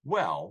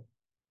 Well,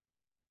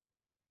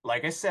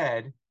 like I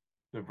said,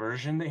 the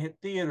version that hit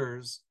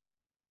theaters,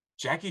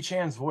 Jackie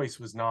Chan's voice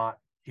was not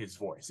his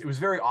voice. It was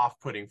very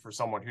off-putting for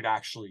someone who'd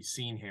actually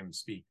seen him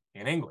speak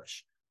in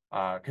English,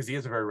 because he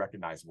has a very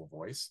recognizable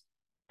voice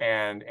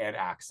and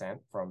accent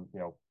from, you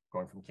know,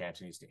 going from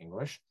Cantonese to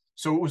English.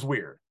 So it was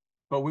weird.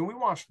 But when we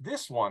watched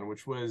this one,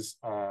 which is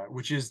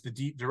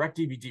the direct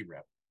DVD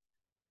rip,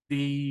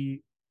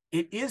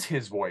 it is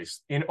his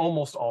voice in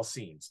almost all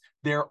scenes.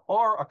 There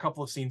are a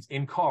couple of scenes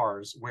in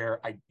cars where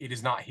it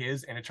is not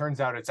his, and it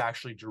turns out it's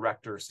actually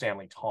director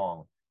Stanley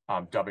Tong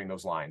dubbing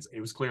those lines.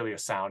 It was clearly a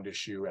sound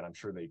issue, and I'm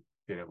sure they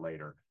did it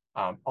later.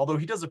 Although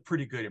he does a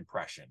pretty good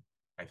impression,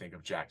 I think,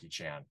 of Jackie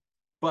Chan.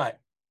 But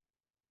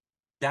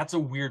that's a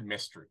weird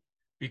mystery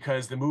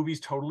because the movie's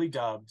totally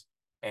dubbed,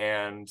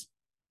 and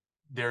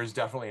there's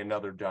definitely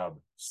another dub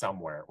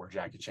somewhere where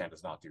Jackie Chan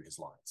does not do his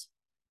lines.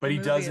 But he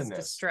does in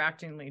this.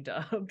 Distractingly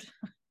dubbed.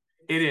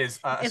 It is,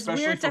 it's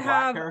especially weird for to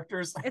Black have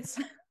characters. It's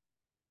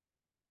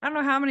I don't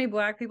know how many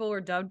Black people were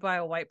dubbed by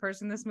a white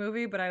person in this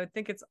movie, but I would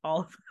think it's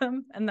all of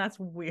them, and that's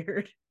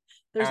weird.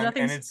 There's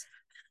nothing. And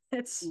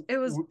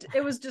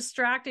it was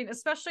distracting,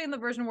 especially in the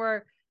version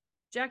where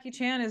Jackie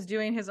Chan is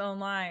doing his own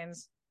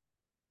lines,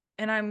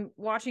 and I'm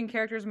watching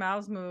characters'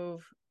 mouths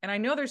move, and I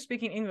know they're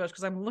speaking English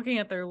because I'm looking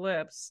at their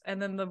lips,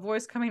 and then the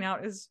voice coming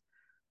out is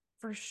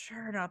for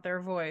sure not their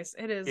voice.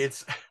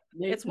 It's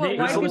what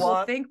white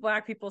people think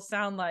Black people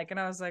sound like, and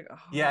I was like, oh.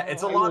 Yeah,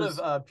 it's a lot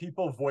of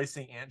people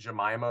voicing Aunt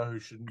Jemima who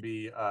shouldn't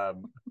be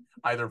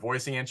either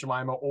voicing Aunt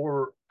Jemima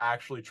or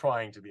actually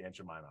trying to be Aunt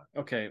Jemima.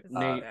 Okay,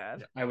 Nate,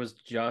 I was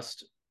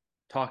just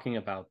talking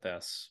about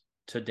this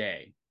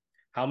today.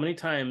 How many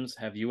times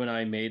have you and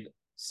I made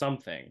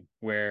something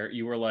where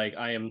you were like,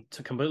 I am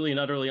completely and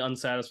utterly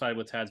unsatisfied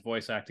with Tad's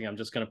voice acting, I'm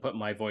just going to put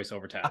my voice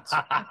over Tad's?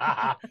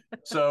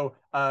 So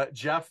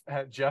Jeff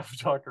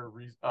Tucker,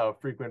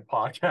 frequent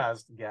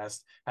podcast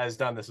guest, has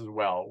done this as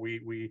well.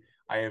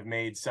 I have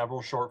made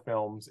several short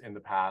films in the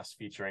past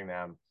featuring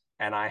them,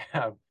 and I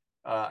have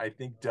I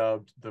think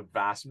dubbed the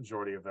vast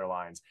majority of their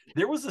lines.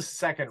 There was a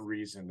second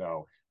reason,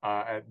 though,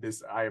 I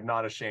am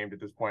not ashamed at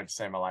this point to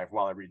say in my life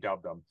while I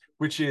redubbed them,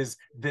 which is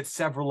that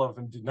several of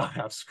them did not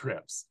have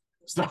scripts.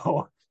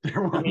 So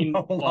there were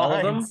no lines. All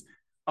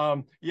of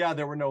them? Yeah,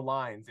 there were no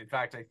lines. In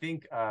fact, I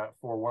think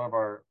for one of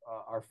our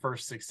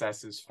first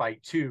successes,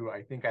 Fight 2,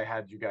 I think I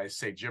had you guys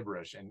say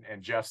gibberish,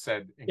 and Jeff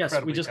said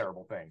incredibly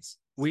terrible things.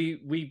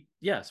 We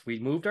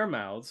moved our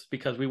mouths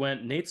because we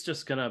went, Nate's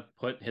just gonna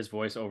put his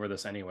voice over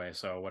this anyway,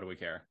 so what do we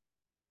care?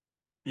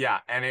 Yeah,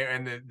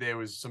 and there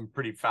was some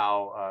pretty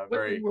foul,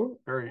 very.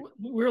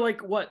 We're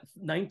like what,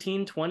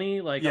 19,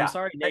 20? Like, yeah, I'm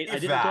sorry, Nate. I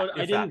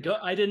didn't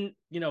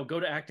go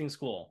to acting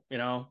school. You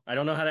know, I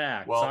don't know how to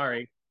act. Well,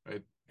 sorry.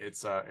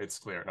 It's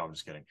clear. No, I'm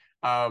just kidding.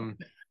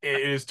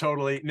 It is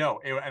totally no,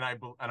 and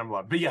I'm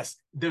loved. But yes,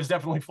 there's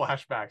definitely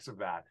flashbacks of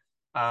that.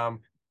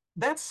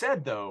 That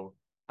said, though,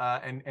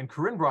 and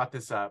Corinne brought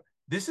this up.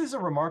 This is a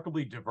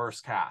remarkably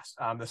diverse cast.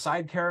 The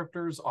side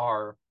characters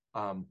are.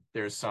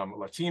 There's some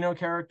Latino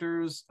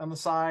characters on the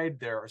side.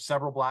 There are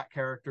several Black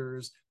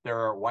characters. There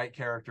are white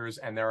characters,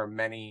 and there are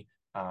many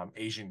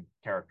Asian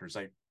characters.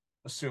 I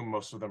assume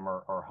most of them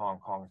are Hong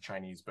Kong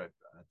Chinese, but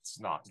it's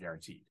not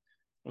guaranteed.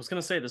 I was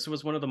going to say this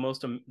was one of the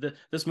most.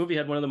 This movie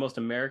had one of the most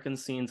American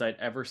scenes I'd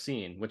ever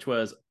seen, which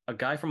was a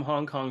guy from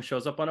Hong Kong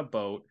shows up on a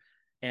boat,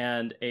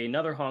 and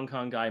another Hong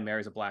Kong guy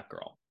marries a Black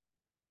girl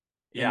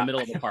in the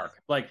middle of the park.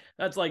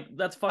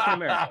 That's fucking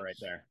America right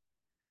there.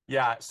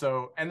 Yeah,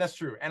 so, and that's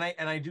true, and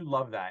I do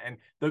love that. And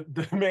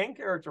the main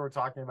character we're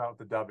talking about with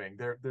the dubbing,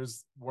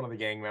 there's one of the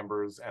gang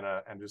members and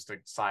just a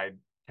side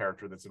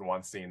character that's in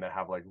one scene that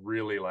have like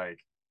really like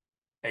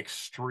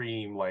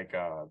extreme like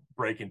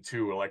Breaking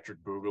 2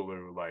 Electric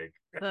Boogaloo, like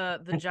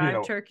the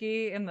jive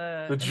turkey in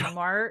the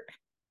mart.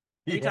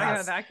 Are you talking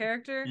about that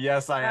character?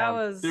 Yes, I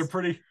am. They're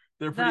pretty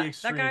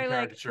extreme. That guy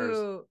like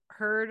who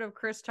heard of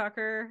Chris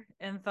Tucker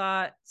and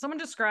thought someone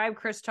described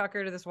Chris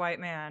Tucker to this white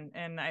man,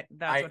 and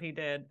that's what he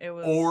did. It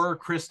was, or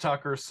Chris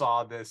Tucker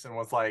saw this and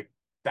was like,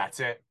 "That's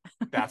it.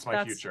 That's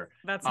my future.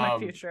 That's my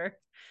future.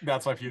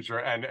 That's my future."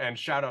 And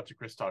shout out to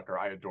Chris Tucker.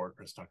 I adore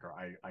Chris Tucker.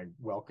 I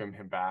welcome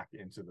him back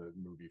into the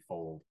movie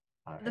fold.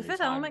 The Fifth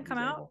Element come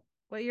out?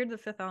 What year did The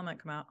Fifth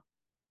Element come out?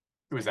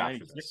 It was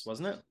after this,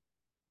 wasn't it?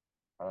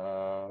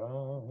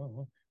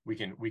 We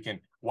can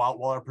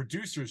while our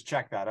producers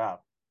check that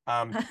up.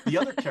 The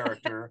other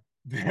character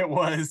that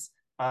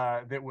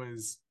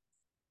was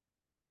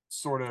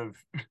sort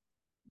of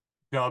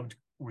dubbed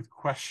with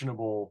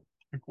questionable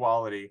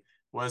quality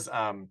was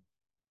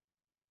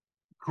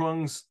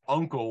Krung's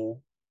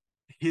uncle,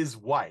 his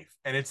wife,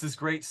 and it's this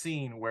great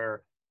scene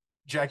where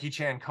Jackie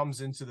Chan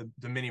comes into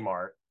the mini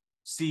mart,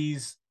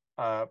 sees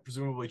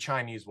presumably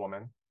Chinese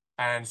woman,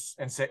 and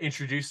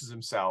introduces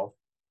himself,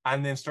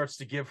 and then starts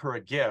to give her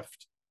a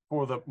gift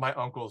for my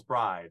uncle's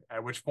bride.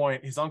 At which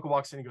point his uncle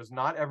walks in and goes,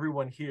 "Not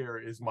everyone here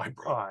is my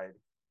bride."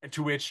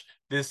 To which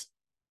this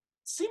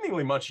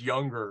seemingly much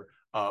younger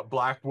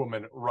black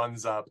woman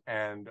runs up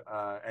and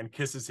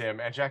kisses him,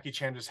 and Jackie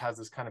Chan just has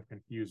this kind of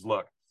confused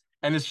look.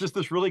 And it's just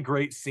this really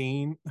great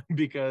scene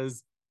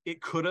because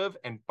it could have,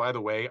 and by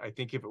the way, I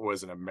think if it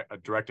was a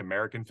direct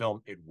American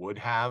film, it would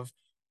have.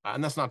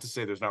 And that's not to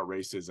say there's not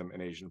racism in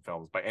Asian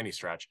films by any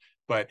stretch,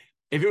 but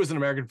if it was an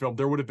American film,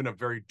 there would have been a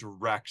very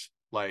direct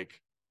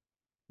like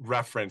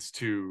reference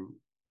to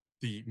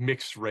the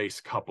mixed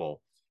race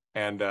couple,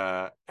 and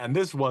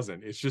this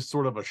wasn't. It's just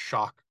sort of a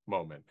shock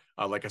moment,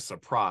 like a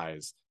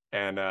surprise,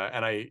 and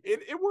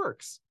it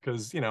works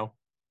because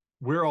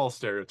we're all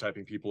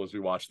stereotyping people as we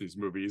watch these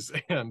movies,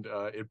 and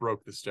it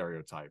broke the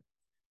stereotype.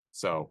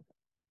 So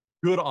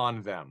good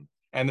on them.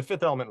 And The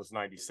Fifth Element was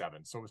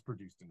 97, so it was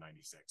produced in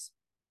 96.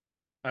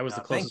 I was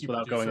the closest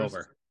without going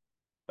over.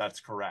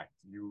 That's correct.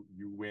 You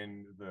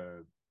win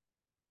the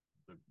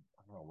I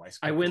don't know, rice.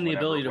 I win the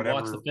ability to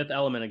watch The Fifth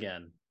Element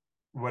again.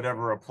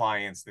 Whatever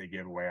appliance they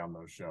give away on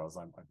those shows.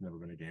 I've never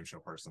been a game show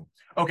person.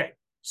 Okay,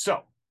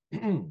 so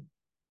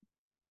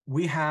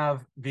we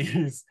have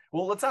these.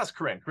 Well, let's ask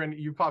Corinne. Corinne,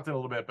 you popped in a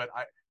little bit, but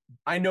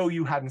I know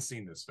you hadn't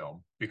seen this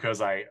film because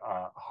I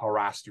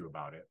harassed you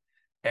about it.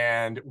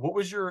 And what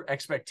was your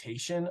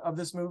expectation of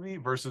this movie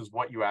versus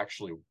what you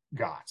actually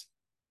got?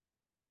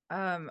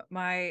 I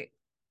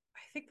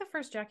think the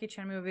first Jackie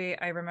Chan movie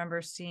I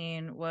remember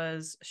seeing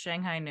was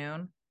Shanghai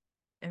Noon,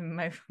 and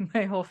my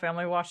whole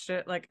family watched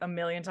it like a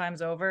million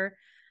times over.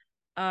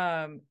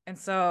 And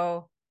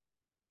so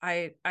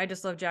I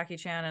just love Jackie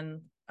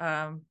Chan,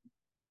 and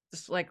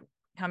just like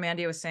how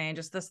Mandy was saying,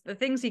 just the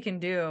things he can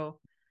do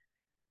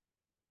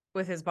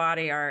with his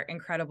body are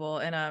incredible.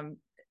 And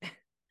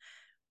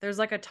there's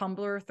like a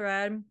Tumblr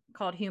thread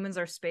called "Humans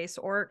Are Space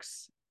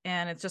Orcs,"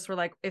 and it's just where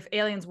like if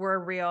aliens were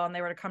real and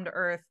they were to come to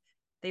Earth,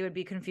 they would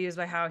be confused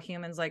by how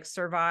humans like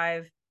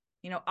survive.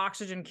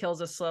 Oxygen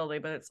kills us slowly,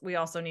 but we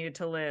also needed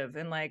to live,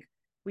 and like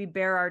we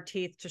bare our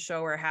teeth to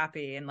show we're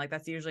happy, and like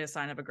that's usually a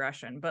sign of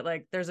aggression. But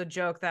like there's a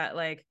joke that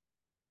like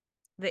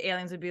the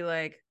aliens would be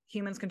like,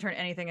 humans can turn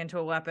anything into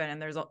a weapon,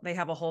 and they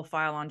have a whole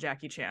file on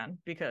Jackie Chan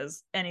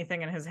because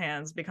anything in his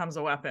hands becomes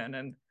a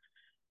weapon.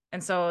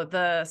 And so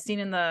the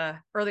scene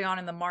early on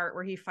in the mart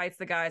where he fights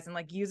the guys and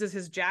like uses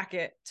his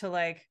jacket to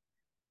like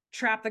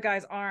trap the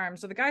guy's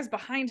arms. So the guy's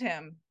behind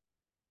him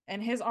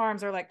and his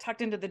arms are like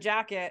tucked into the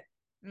jacket,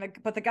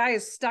 but the guy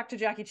is stuck to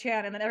Jackie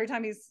Chan. And then every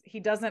time he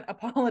doesn't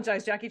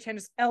apologize, Jackie Chan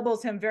just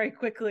elbows him very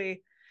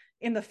quickly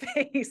in the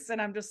face. And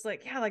I'm just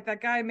like, yeah, like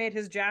that guy made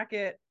his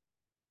jacket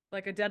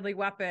like a deadly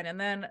weapon. And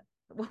then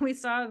when we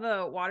saw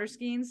the water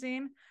skiing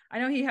scene, I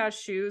know he has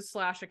shoes /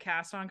 a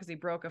cast on because he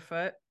broke a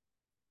foot.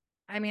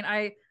 I mean,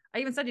 I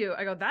even said to you,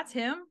 I go, that's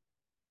him.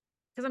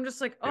 Because I'm just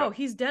like, oh, yeah.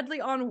 He's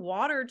deadly on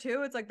water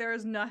too. It's like, there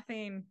is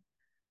nothing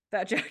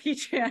that Jackie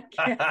Chan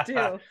can't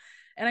do.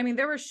 And I mean,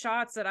 there were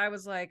shots that I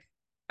was like,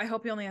 I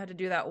hope he only had to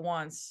do that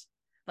once.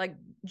 Like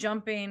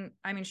jumping,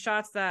 I mean,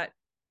 shots that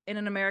in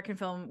an American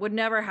film would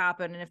never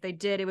happen. And if they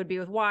did, it would be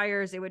with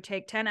wires. It would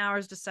take 10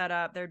 hours to set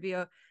up. There'd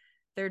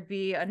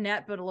be a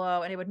net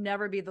below, and it would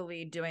never be the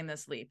lead doing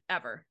this leap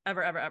ever,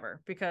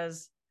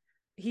 because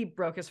he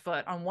broke his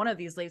foot on one of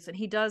these leaps, and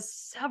he does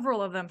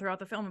several of them throughout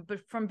the film,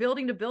 but from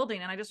building to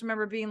building. And I just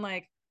remember being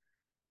like,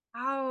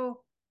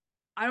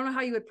 I don't know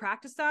how you would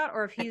practice that,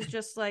 or if he's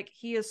just like,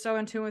 he is so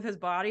in tune with his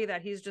body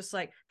that he's just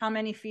like, how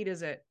many feet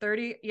is it?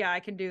 30? Yeah,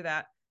 I can do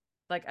that.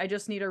 Like, I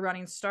just need a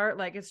running start.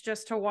 Like, it's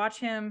just to watch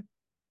him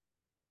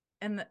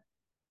and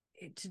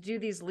to do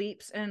these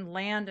leaps and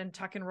land and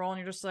tuck and roll. And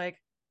you're just like,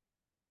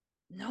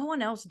 no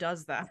one else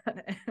does that.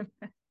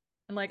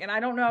 and I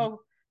don't know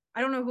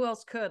who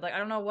else could. Like, I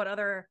don't know what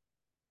other,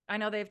 I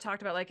know they've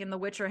talked about like in The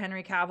Witcher,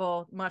 Henry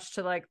Cavill, much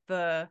to like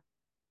the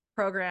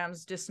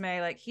program's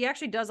dismay, like he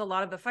actually does a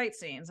lot of the fight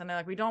scenes, and they're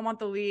like, we don't want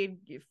the lead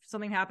if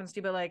something happens to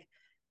you, but like,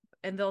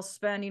 and they'll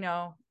spend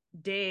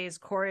days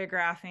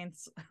choreographing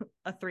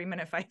a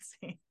 3-minute fight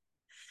scene.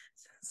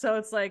 So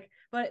it's like,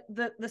 but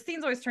the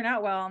scenes always turn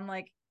out well, and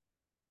like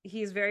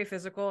he's very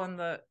physical,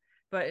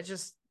 but it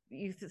just,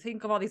 you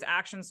think of all these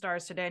action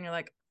stars today and you're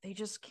like, they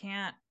just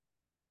can't,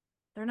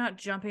 they're not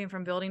jumping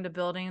from building to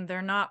building,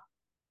 they're not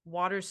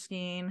water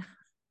skiing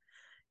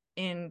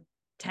in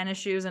tennis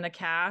shoes and a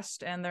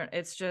cast, and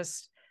it's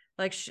just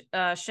like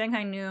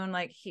Shanghai Noon,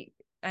 like he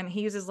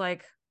uses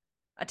like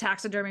a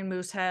taxidermy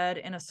moose head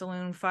in a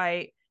saloon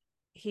fight,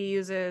 he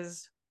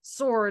uses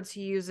swords,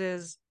 he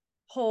uses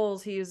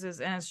holes,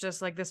 and it's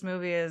just like, this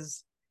movie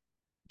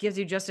gives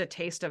you just a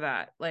taste of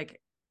that. Like,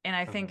 and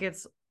I think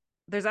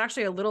there's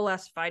actually a little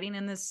less fighting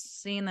in this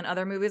scene than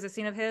other movies I've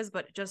seen of his,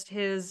 but just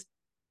his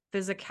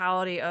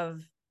physicality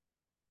of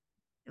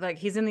like,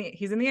 he's in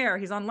the air,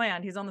 he's on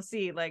land, he's on the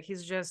sea, like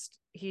he's just,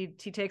 he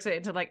takes it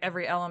into like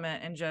every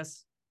element, and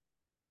just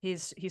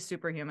he's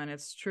superhuman.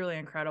 It's truly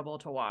incredible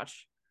to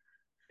watch.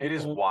 It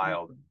is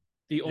wild.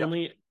 The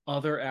only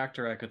other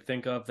actor I could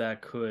think of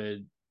that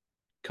could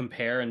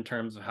compare in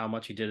terms of how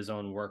much he did his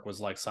own work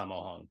was like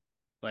Sammo Hung.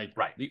 Like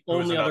the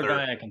only other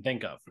guy I can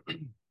think of.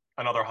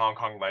 Another Hong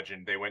Kong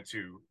legend. They went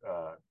to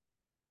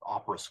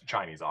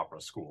Chinese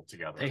opera school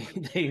together.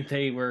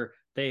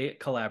 They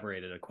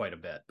collaborated quite a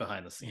bit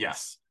behind the scenes.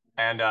 Yes.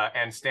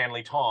 And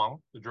Stanley Tong,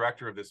 the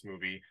director of this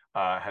movie,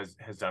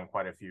 has done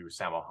quite a few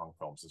Sammo Hung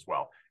films as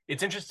well.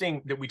 It's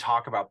interesting that we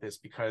talk about this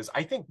because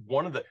I think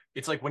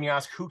it's like when you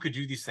ask who could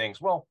do these things,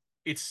 well,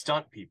 it's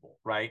stunt people,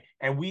 right?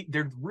 And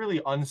they're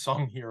really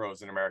unsung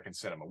heroes in American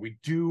cinema. We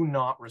do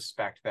not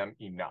respect them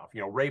enough. You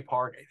know, Ray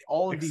Park,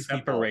 all of these people.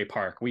 Except for Ray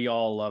Park. We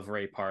all love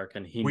Ray Park,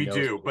 and we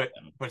do,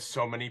 but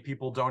so many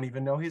people don't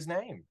even know his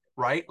name,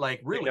 right?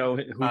 Like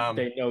really,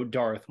 they know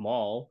Darth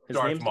Maul. His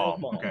name's Darth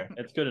Maul. Okay,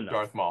 it's good enough.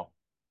 Darth Maul.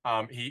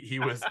 He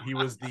was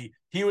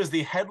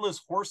the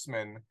headless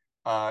horseman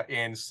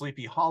in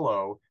Sleepy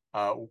Hollow,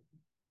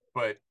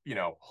 but you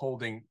know,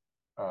 holding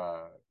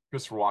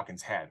Christopher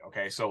Walken's head.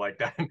 Okay, so like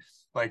that,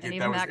 like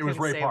it was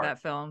Ray Park.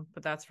 That film,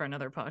 but that's for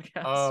another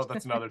podcast. Oh,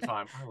 that's another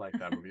time. I like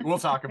that movie. We'll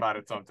talk about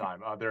it sometime.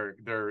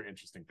 They're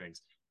interesting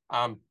things.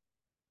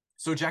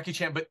 So Jackie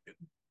Chan, but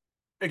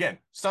again,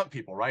 stunt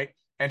people, right?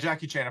 And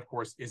Jackie Chan, of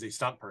course, is a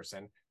stunt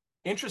person.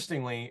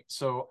 Interestingly,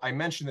 so I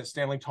mentioned that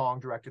Stanley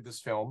Tong directed this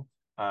film.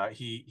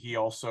 He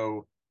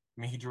also,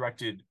 I mean, he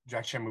directed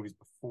Jackie Chan movies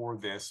before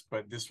this,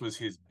 but this was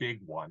his big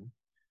one.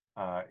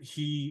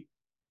 He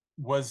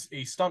was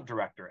a stunt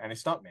director and a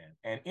stuntman.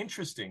 And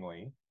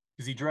interestingly,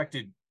 because he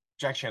directed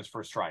Jackie Chan's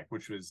First Strike,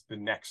 which was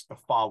the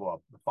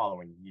follow-up the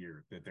following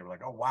year, that they were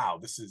like, oh, wow,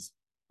 this is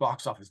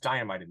box office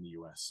dynamite in the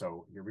US.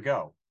 So here we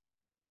go.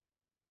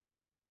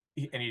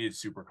 And he did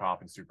Super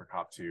Cop and Super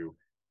Cop 2.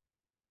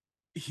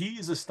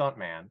 He's a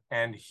stuntman,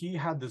 and he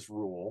had this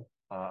rule,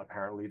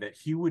 apparently, that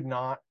he would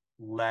not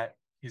let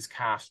his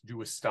cast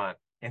do a stunt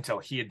until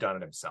he had done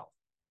it himself.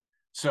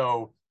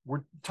 So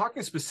we're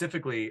talking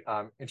specifically,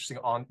 interesting,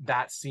 on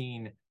that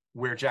scene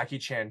where Jackie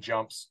Chan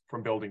jumps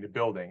from building to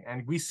building.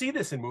 And we see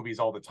this in movies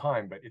all the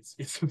time, but it's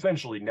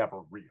essentially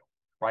never real,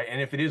 right? And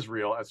if it is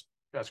real,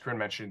 as Corinne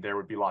mentioned, there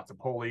would be lots of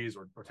pulleys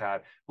or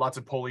Tad, lots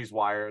of pulleys,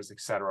 wires,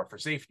 etc., for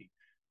safety.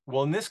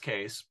 Well, in this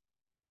case,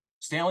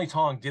 Stanley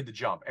Tong did the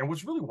jump. And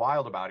what's really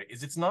wild about it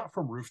is it's not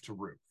from roof to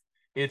roof.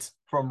 It's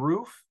from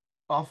roof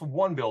off of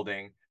one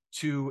building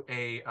to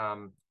a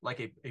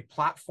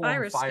platform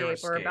fire escape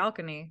or a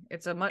balcony.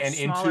 It's a much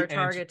smaller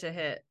target to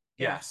hit.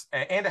 Yes,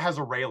 and it has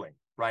a railing,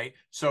 right?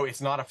 So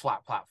it's not a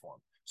flat platform.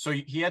 So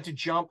he had to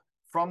jump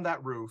from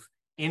that roof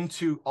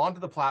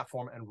onto the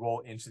platform and roll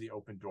into the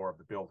open door of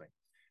the building.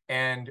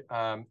 And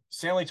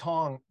Stanley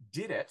Tong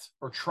did it,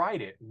 or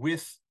tried it,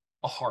 with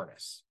a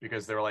harness,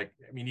 because they're like,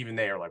 I mean, even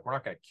they are like, we're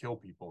not going to kill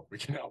people if we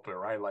can help it,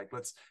 right? Like,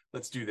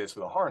 let's do this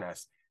with a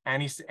harness.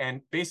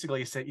 And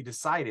basically he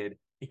decided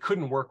it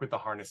couldn't work with the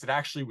harness. It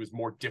actually was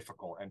more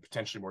difficult and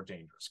potentially more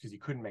dangerous because he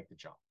couldn't make the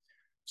jump.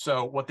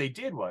 So what they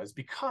did was,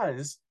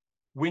 because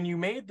when you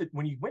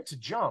went to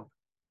jump,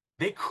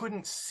 they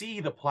couldn't see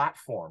the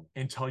platform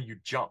until you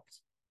jumped,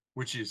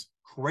 which is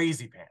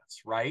crazy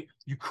pants, right?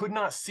 You could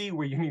not see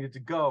where you needed to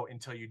go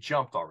until you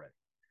jumped already.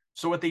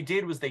 So what they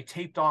did was they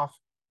taped off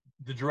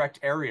the direct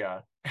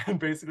area, and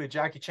basically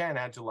Jackie Chan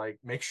had to like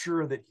make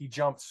sure that he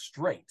jumped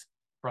straight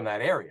from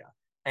that area.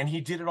 And he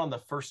did it on the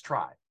first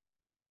try.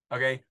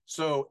 Okay.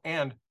 So,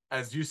 and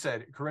as you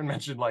said, Corinne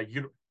mentioned, like,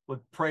 you would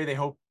pray they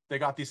hope they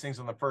got these things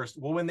on the first.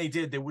 Well, when they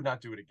did, they would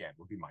not do it again,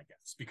 would be my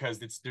guess, because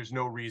there's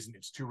no reason.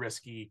 It's too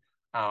risky.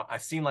 A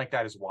scene like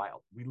that is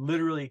wild.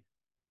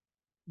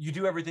 You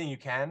do everything you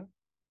can,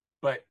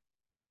 but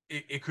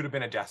it could have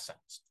been a death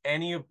sentence.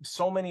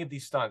 So many of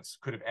these stunts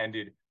could have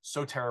ended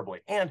so terribly.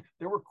 And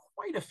there were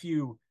quite a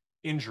few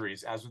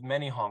injuries, as with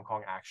many Hong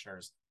Kong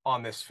actioners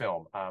on this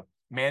film.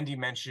 Mandy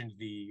mentioned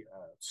the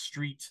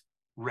street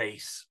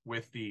race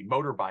with the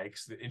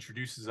motorbikes that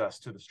introduces us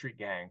to the street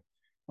gang,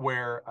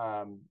 where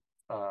I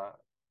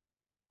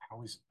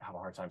always have a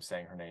hard time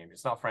saying her name.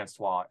 It's not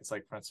Francois, it's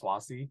like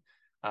Françoise,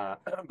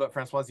 but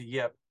Françoise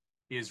Yip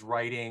is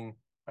racing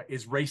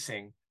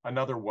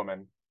another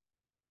woman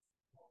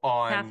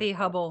on Kathy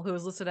Hubble, who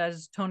was listed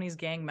as Tony's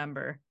gang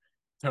member.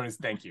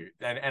 Thank you.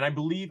 And I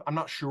believe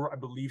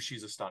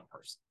she's a stunt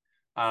person.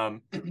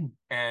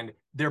 And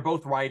they're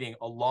both riding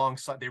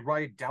alongside, they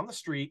ride down the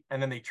street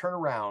and then they turn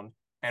around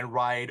and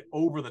ride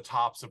over the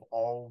tops of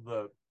all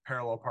the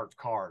parallel parked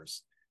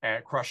cars,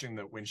 crushing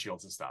the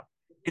windshields and stuff.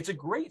 It's a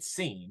great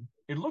scene.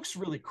 It looks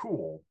really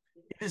cool.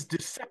 It is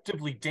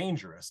deceptively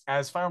dangerous,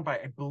 as found by,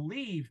 I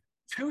believe,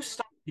 2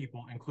 stunt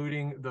people,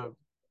 including the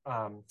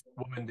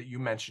woman that you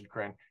mentioned,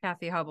 Corinne.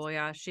 Kathy Hubble,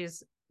 yeah.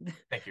 She's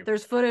Thank you.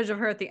 There's footage of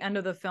her at the end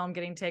of the film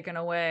getting taken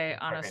away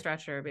on a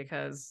stretcher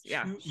because, she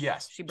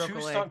broke a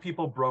leg. 2 stunt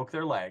people broke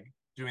their leg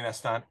doing that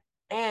stunt,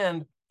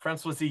 and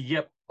Françoise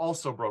Yip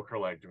also broke her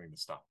leg doing the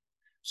stunt.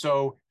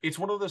 So it's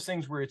one of those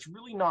things where it's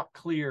really not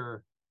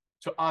clear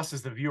to us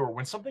as the viewer,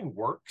 when something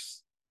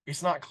works,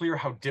 it's not clear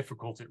how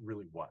difficult it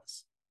really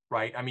was,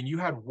 right? I mean, you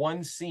had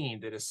one scene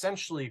that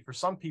essentially, for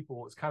some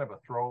people, is kind of a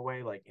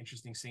throwaway, like,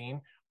 interesting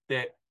scene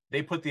that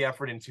they put the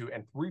effort into,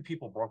 and 3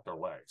 people broke their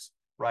legs,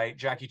 right?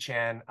 Jackie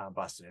Chan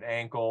busted an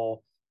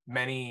ankle,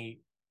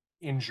 many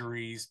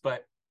injuries,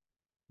 but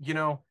you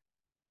know,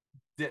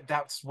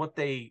 that's what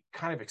they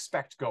kind of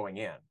expect going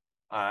in.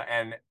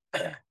 And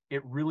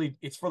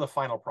it's for the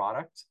final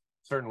product.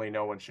 Certainly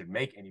no one should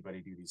make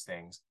anybody do these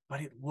things,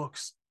 but it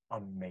looks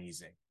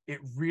amazing. It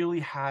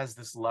really has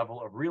this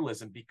level of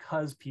realism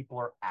because people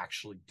are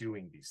actually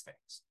doing these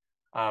things.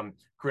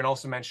 Corinne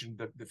also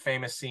mentioned the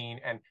famous scene,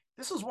 and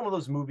this was one of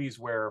those movies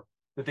where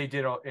that they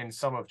did in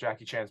some of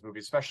Jackie Chan's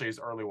movies, especially his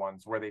early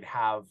ones, where they'd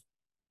have,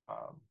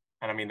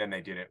 and I mean, then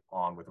they did it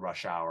on with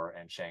Rush Hour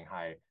and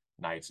Shanghai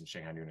Nights and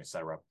Shanghai Noon,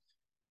 etc.,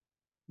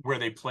 where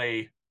they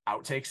play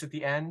outtakes at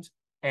the end.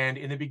 And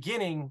in the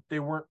beginning, they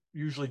weren't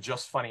usually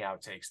just funny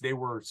outtakes. They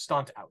were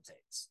stunt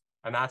outtakes.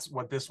 And that's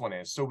what this one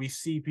is. So we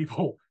see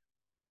people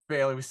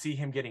fail. We see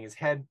him getting his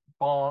head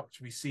bonked.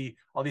 We see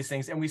all these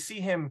things. And we see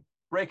him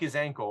break his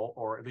ankle,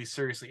 or at least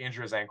seriously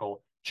injure his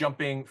ankle,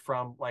 jumping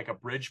from like a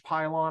bridge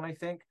pylon, I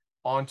think,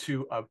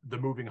 onto the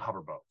moving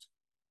hoverboat.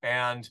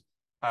 And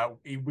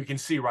we can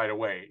see right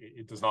away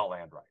it does not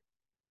land right.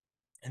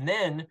 And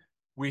then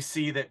we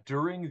see that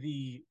during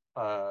the,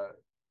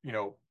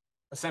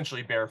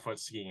 essentially barefoot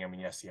skiing. I mean,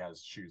 yes, he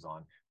has shoes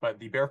on, but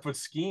the barefoot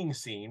skiing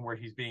scene where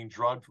he's being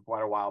drugged for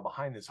quite a while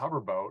behind this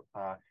hoverboat,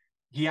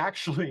 he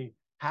actually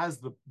has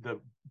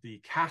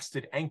the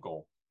casted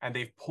ankle, and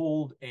they've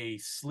pulled a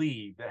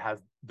sleeve that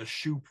has the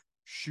shoe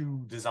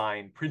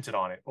design printed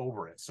on it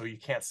over it, so you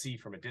can't see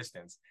from a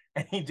distance.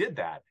 And he did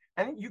that,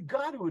 and you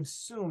got to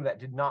assume that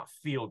did not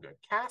feel good.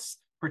 Casts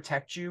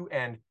protect you,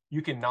 and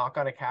you can knock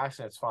on a cast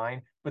and it's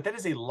fine, but that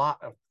is a lot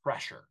of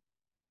pressure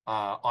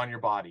on your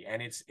body,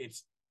 and it's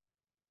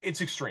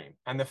extreme.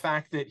 And the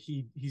fact that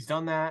he's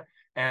done that,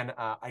 and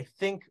I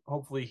think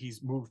hopefully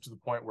he's moved to the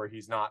point where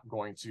he's not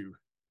going to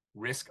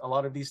risk a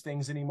lot of these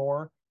things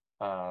anymore.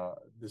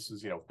 This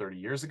was 30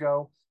 years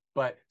ago,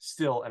 but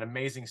still an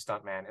amazing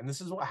stuntman. And this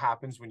is what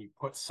happens when you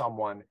put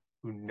someone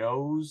who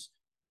knows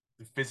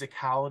the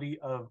physicality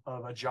of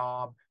a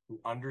job, who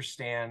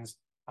understands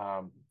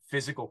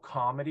physical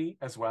comedy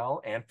as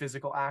well, and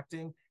physical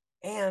acting,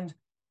 and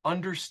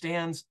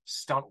understands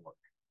stunt work.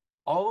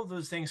 All of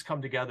those things come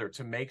together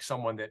to make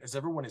someone that, as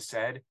everyone has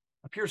said,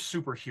 appears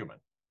superhuman.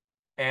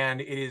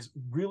 And it is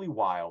really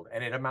wild,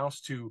 and it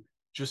amounts to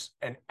just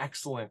an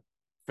excellent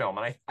film.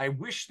 And I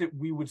wish that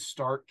we would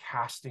start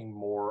casting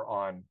more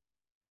on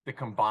the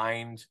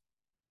combined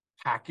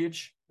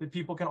package that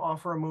people can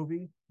offer a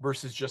movie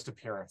versus just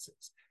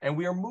appearances. And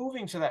we are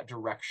moving to that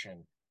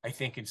direction, I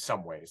think, in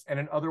some ways. And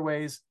in other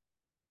ways,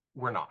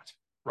 we're not,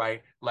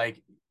 right?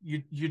 Like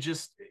you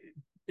just,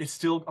 it's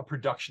still a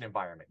production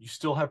environment. You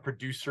still have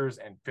producers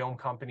and film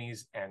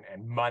companies and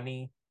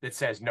money that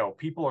says, no,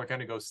 people are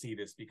going to go see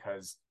this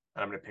because,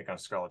 and I'm going to pick on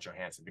Scarlett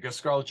Johansson, because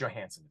Scarlett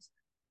Johansson is,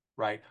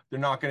 right? They're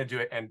not going to do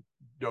it. And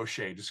no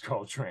shade to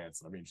Scarlett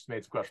Johansson. I mean, she's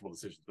made some questionable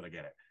decisions, but I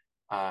get it.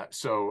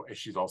 So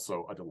she's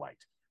also a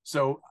delight.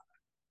 So,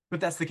 but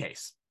that's the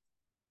case.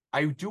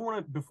 I do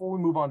want to, before we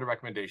move on to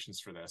recommendations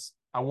for this,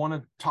 I want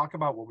to talk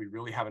about what we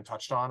really haven't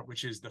touched on,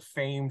 which is the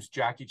famed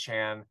Jackie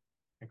Chan,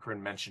 and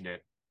Corinne mentioned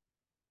it,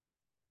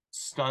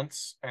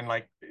 stunts and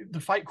like the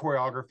fight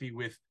choreography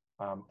with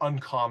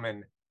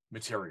uncommon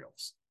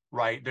materials,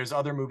 right? There's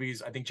other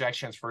movies. I think Jackie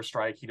Chan's First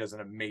Strike, he does an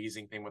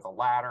amazing thing with a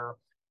ladder.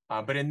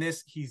 But in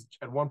this, he's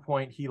at one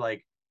point, he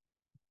like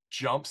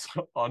jumps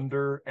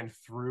under and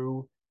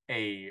through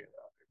a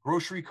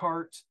grocery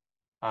cart.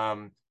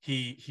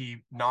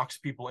 He knocks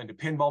people into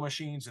pinball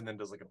machines and then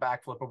does like a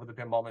backflip over the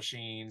pinball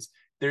machines.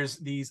 There's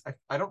these,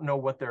 I don't know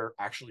what they're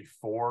actually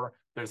for.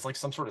 There's like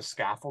some sort of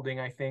scaffolding,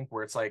 I think,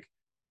 where it's like,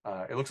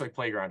 it looks like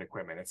playground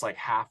equipment. It's like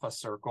half a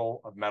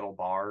circle of metal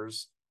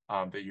bars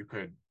that you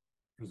could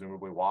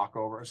presumably walk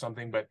over or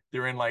something, but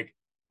they're in like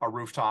a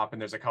rooftop,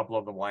 and there's a couple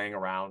of them laying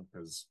around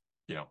because,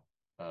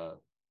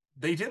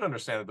 they did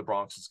understand that the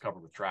Bronx is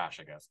covered with trash,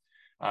 I guess.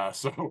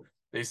 So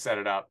they set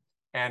it up.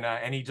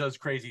 And he does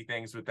crazy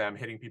things with them,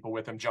 hitting people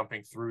with them,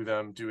 jumping through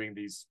them, doing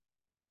these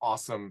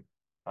awesome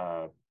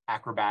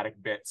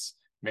acrobatic bits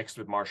mixed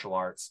with martial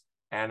arts.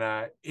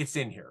 And it's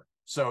in here.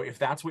 So if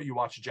that's what you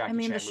watch a Jackie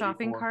Chan the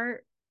shopping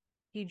cart,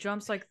 he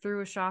jumps like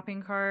through a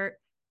shopping cart.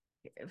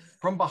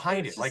 From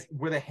behind it, like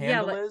where the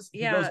handle is,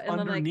 he goes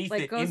underneath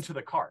then, it goes, into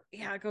the cart.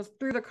 Yeah, it goes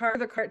through the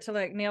cart to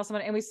like nail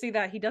someone. And we see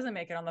that he doesn't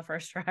make it on the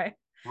first try.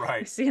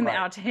 Right. We see in the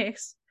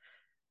outtakes.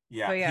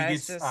 Yeah, but yeah, he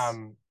gets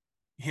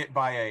hit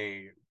by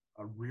a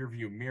rear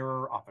view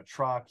mirror off a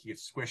truck. He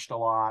gets squished a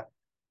lot.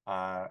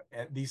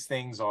 And these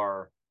things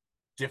are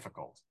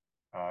difficult.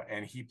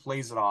 And he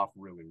plays it off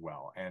really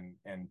well. And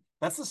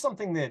that's just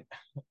something that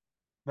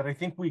I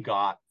think we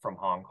got from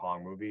Hong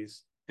Kong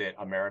movies that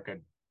America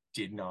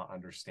did not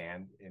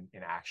understand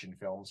in action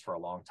films for a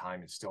long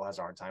time and still has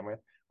a hard time with,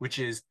 which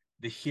is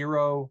the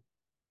hero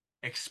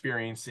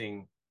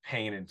experiencing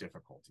pain and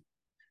difficulty.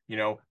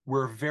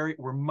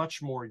 We're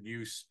much more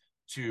used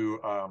to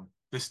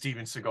the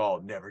Steven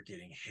Seagal never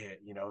getting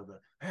hit,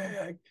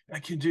 hey, I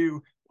can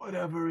do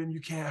whatever, and you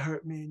can't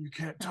hurt me and you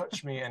can't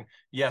touch me. And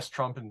yes,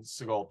 Trump and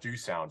Seagal do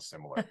sound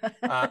similar.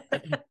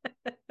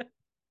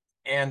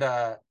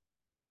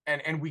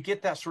 And we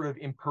get that sort of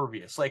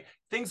impervious, like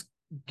things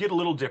get a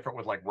little different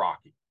with like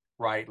Rocky,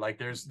 right? Like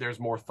there's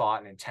more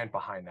thought and intent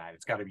behind that.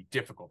 It's got to be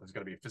difficult. There's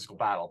got to be a physical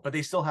battle, but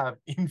they still have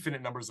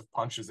infinite numbers of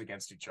punches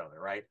against each other,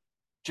 right?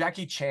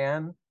 Jackie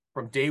Chan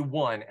from day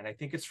one, and I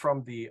think it's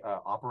from the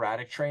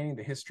operatic training,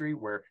 the history,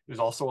 where there's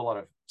also a lot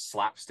of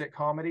slapstick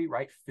comedy,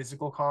 right?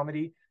 Physical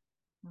comedy.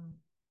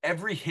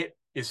 Every hit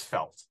is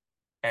felt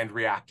and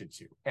reacted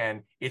to,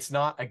 and it's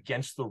not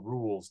against the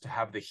rules to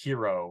have the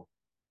hero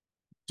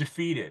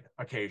defeated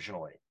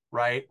occasionally,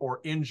 right? Or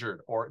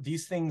injured, or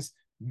these things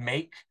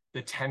make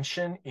the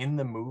tension in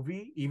the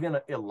movie, even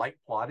a light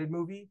plotted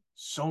movie,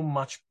 so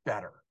much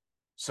better.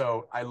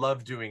 So I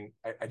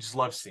just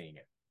love seeing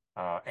it.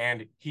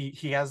 And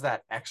he has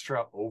that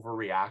extra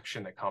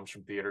overreaction that comes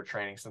from theater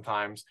training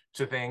sometimes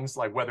to things,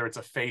 like whether it's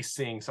a face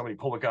seeing somebody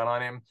pull a gun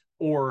on him,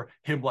 or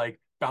him like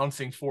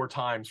bouncing 4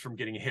 times from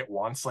getting hit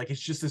once. Like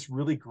it's just this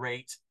really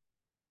great,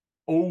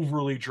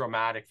 overly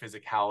dramatic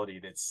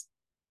physicality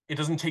it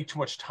doesn't take too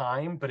much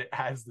time, but it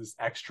adds this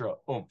extra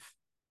oomph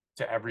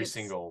to every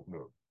single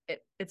move.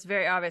 It's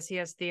very obvious he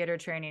has theater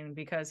training,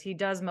 because he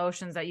does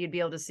motions that you'd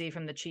be able to see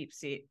from the cheap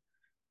seat.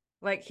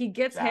 Like he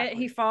gets hit,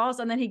 he falls,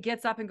 and then he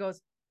gets up and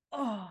goes,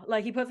 oh,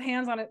 like he puts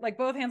hands on it, like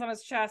both hands on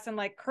his chest, and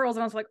like curls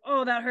and I was like,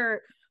 oh, that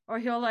hurt. Or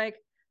he'll like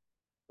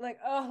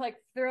oh, like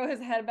throw his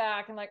head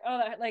back and like, oh,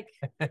 that, like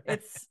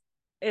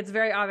it's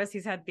very obvious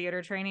he's had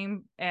theater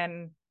training.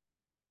 And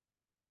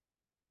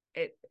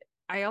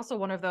I also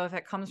wonder though if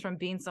it comes from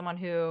being someone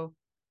who,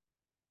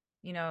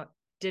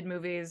 did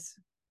movies,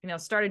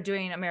 started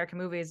doing American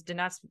movies, did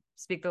not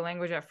speak the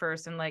language at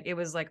first, and like it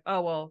was like,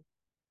 oh well,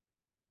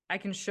 I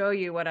can show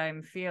you what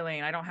I'm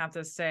feeling, I don't have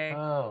to say,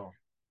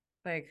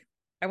 like,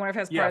 I wonder if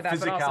that's part of that.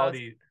 Physicality, but also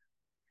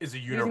is a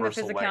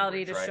universal using the physicality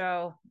language, to right?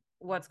 show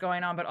what's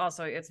going on, but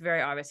also it's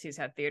very obvious he's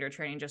had theater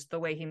training, just the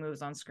way he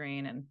moves on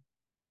screen. And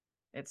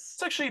it's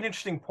actually an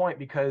interesting point,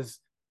 because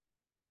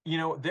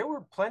there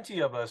were plenty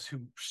of us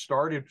who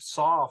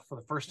saw for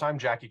the first time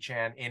Jackie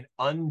Chan in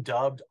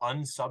undubbed,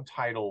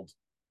 unsubtitled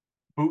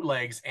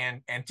bootlegs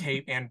and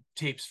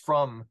tapes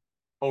from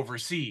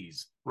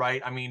overseas,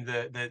 right? I mean,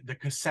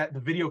 the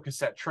video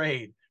cassette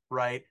trade,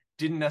 right,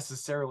 didn't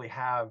necessarily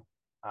have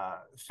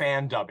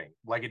fan dubbing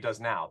like it does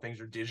now. Things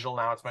are digital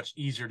now. It's much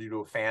easier to do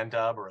a fan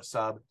dub or a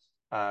sub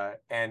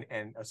and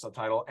a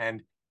subtitle.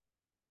 And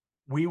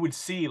we would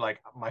see, like,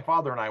 my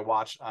father and I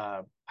watched,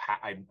 I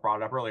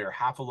brought it up earlier,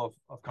 Half a Loaf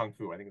of Kung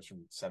Fu. I think it was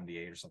from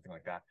 78 or something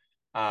like that.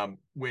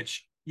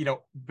 Which,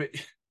 but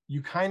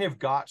you kind of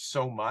got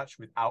so much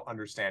without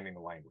understanding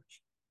the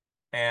language.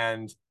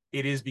 And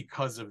it is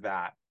because of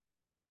that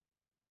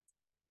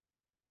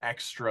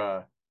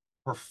extra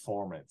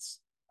performance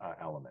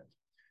element.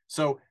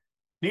 So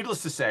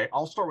needless to say,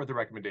 I'll start with the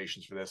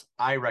recommendations for this.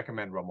 I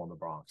recommend Rumble in the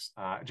Bronx.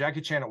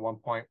 Jackie Chan at one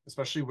point,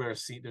 especially where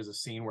there's a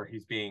scene where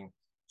he's being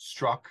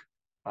struck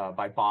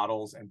by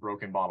bottles and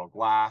broken bottle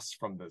glass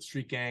from the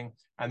street gang.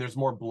 And there's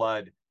more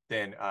blood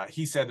than,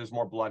 he said there's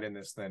more blood in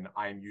this than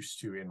I'm used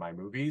to in my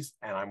movies.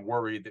 And I'm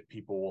worried that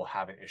people will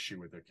have an issue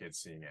with their kids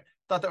seeing it.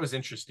 Thought that was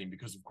interesting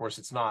because, of course,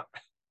 it's not,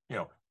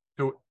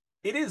 so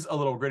it is a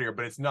little grittier,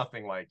 but it's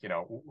nothing like,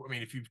 I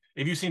mean, if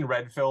you've seen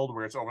Redfield,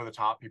 where it's over the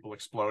top, people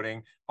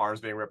exploding, arms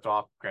being ripped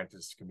off, granted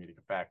it's comedic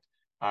effect.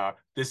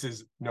 This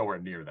is nowhere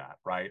near that,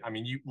 right? I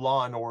mean,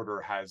 Law and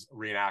Order has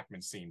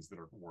reenactment scenes that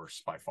are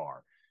worse by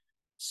far.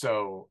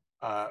 So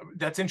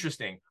that's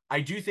interesting.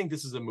 I do think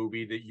this is a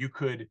movie that you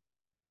could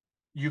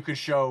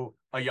show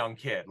a young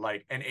kid,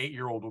 like an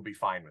 8-year-old will be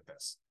fine with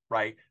this,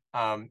 right?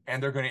 And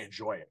they're going to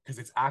enjoy it because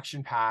it's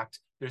action packed.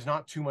 There's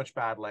not too much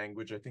bad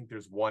language. I think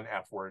there's one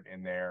F word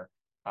in there,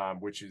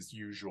 which is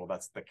usual.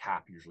 That's the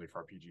cap usually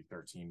for a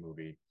PG-13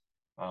 movie.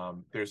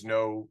 There's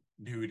no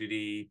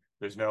nudity.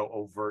 There's no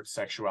overt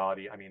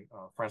sexuality. I mean,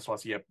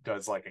 Francoise Yip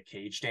does like a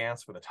cage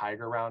dance with a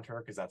tiger around her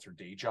because that's her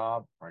day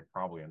job, right?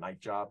 Probably a night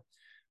job.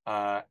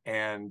 But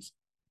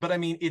I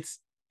mean, it's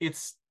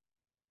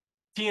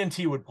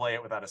TNT would play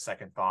it without a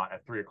second thought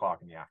at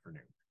 3:00 in the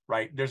afternoon,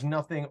 right? There's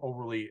nothing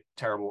overly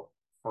terrible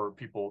for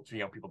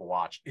young people to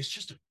watch. It's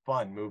just a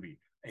fun movie.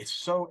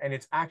 And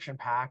it's action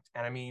packed.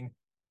 And I mean,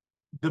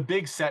 the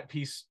big set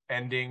piece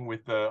ending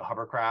with the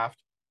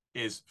hovercraft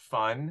is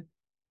fun.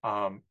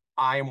 I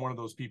am one of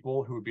those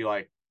people who would be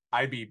like,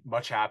 I'd be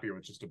much happier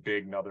with just a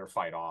big another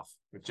fight off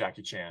with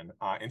Jackie Chan.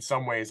 In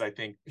some ways, I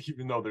think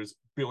even though there's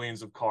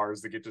billions of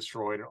cars that get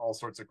destroyed and all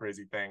sorts of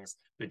crazy things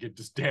that get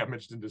just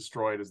damaged and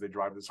destroyed as they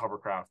drive this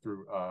hovercraft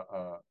through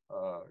a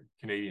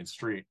Canadian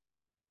street,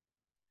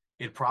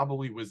 it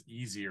probably was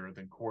easier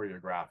than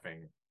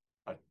choreographing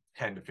a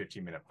 10 to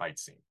 15 minute fight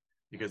scene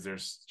because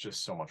there's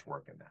just so much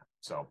work in that.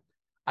 So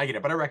I get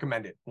it, but I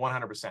recommend it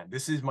 100%.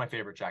 This is my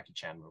favorite Jackie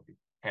Chan movie,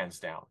 hands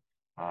down.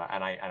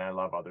 And I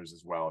love others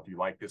as well. If you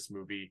like this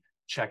movie,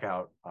 check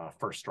out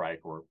First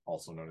Strike, or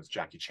also known as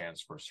Jackie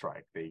Chan's First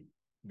Strike.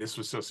 This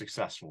was so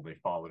successful, they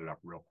followed it up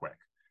real quick.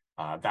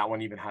 That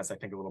one even has, I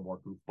think, a little more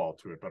goofball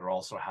to it, but it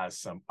also has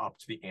some up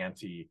to the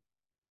ante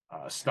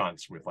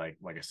stunts with like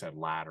I said,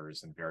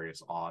 ladders and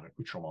various odd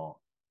accoutrements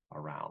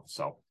around.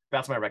 So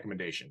that's my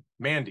recommendation.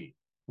 Mandy,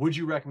 would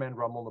you recommend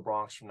Rumble in the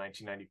Bronx from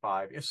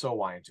 1995? If so,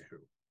 why and to who?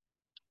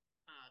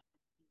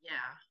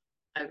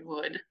 Yeah, I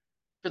would,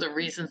 for the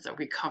reasons that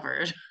we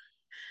covered.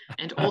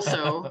 And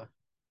also,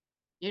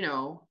 you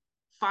know,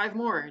 5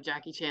 more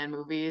Jackie Chan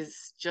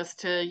movies just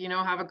to,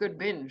 have a good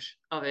binge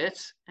of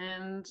it.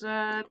 And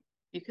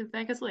you can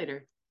thank us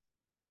later.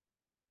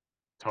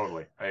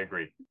 Totally, I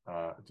agree.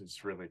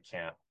 Just really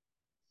can't.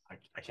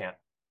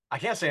 I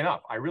can't say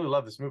enough. I really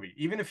love this movie.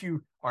 Even if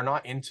you are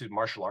not into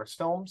martial arts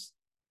films,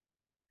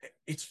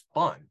 it's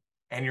fun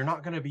and you're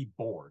not going to be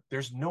bored.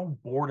 There's no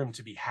boredom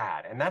to be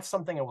had. And that's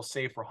something I will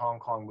say for Hong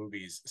Kong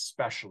movies,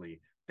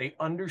 especially. They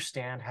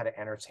understand how to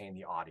entertain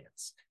the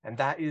audience. And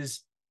that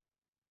is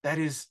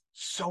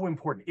so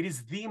important. It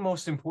is the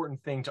most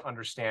important thing to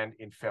understand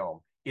in film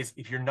is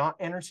if you're not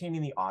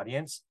entertaining the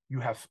audience,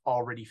 you have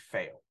already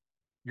failed.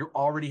 You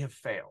already have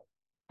failed.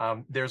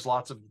 There's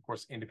lots of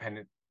course,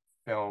 independent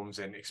films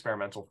and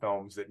experimental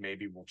films that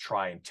maybe will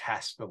try and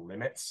test the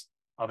limits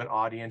of an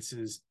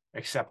audience's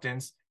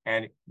acceptance.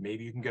 And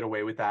maybe you can get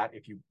away with that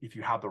if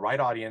you have the right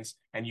audience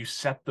and you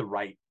set the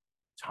right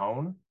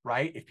tone,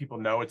 right? If people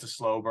know it's a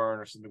slow burn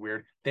or something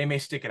weird, they may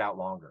stick it out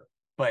longer.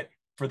 But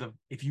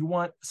if you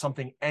want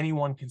something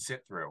anyone can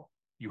sit through,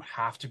 you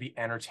have to be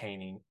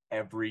entertaining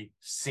every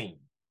scene.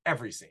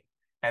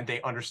 And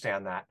they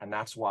understand that. And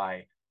that's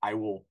why I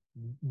will,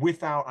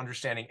 without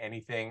understanding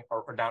anything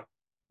or not,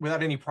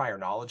 without any prior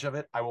knowledge of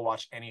it, I will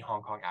watch any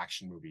Hong Kong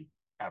action movie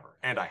ever.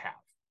 And I have.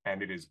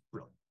 And it is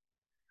brilliant.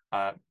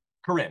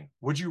 Corinne,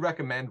 would you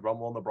recommend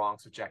Rumble in the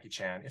Bronx with Jackie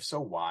Chan? If so,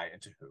 why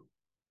and to who?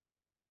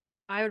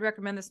 I would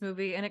recommend this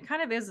movie. And it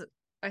kind of is,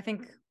 I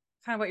think,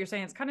 kind of what you're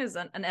saying. It's kind of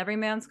an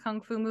everyman's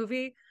kung fu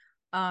movie.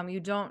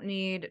 You don't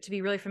need to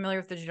be really familiar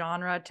with the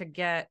genre to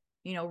get,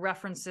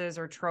 references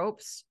or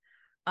tropes.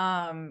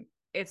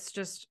 It's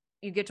just,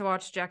 you get to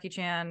watch Jackie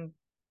Chan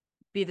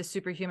be the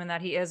superhuman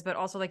that he is. But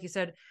also, like you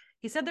said,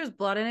 he said there's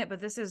blood in it,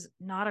 but this is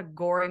not a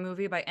gory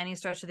movie by any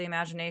stretch of the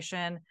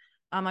imagination.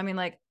 I mean,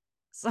 like,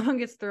 someone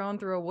gets thrown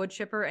through a wood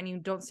chipper and you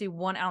don't see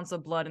 1 ounce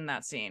of blood in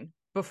that scene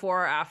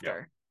before or after.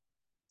 Yeah.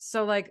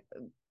 So like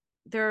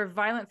there are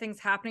violent things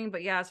happening,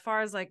 but yeah, as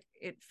far as like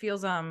it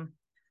feels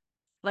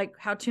like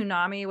how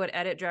Toonami would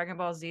edit Dragon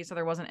Ball Z so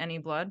there wasn't any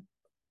blood.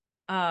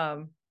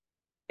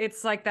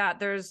 It's like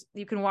that.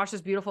 You can watch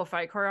this beautiful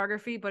fight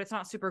choreography, but it's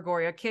not super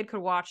gory. A kid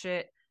could watch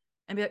it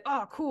and be like,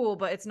 "Oh, cool,"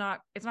 but it's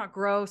not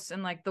gross,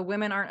 and like the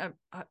women aren't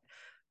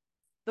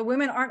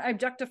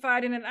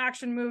objectified in an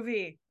action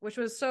movie, which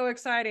was so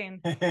exciting.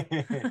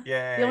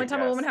 Yeah. The only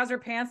time a woman has her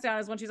pants down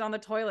is when she's on the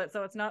toilet,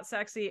 so it's not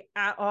sexy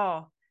at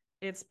all.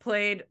 It's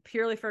played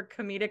purely for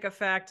comedic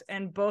effect,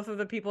 and both of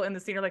the people in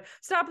the scene are like,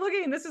 "Stop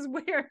looking, this is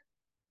weird."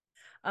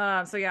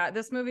 So yeah,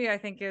 this movie I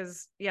think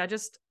is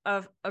just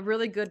a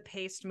really good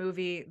paced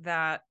movie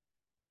that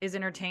is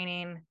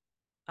entertaining.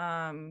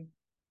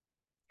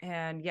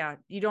 And yeah,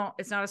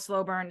 it's not a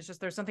slow burn. It's just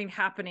there's something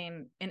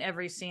happening in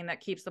every scene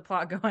that keeps the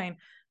plot going.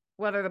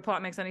 Whether the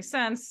plot makes any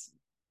sense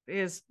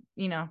is,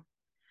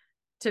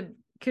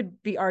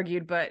 could be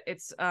argued, but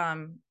it's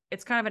kind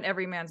of an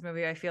everyman's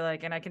movie, I feel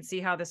like, and I can see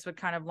how this would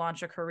kind of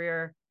launch a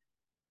career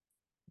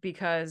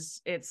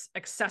because it's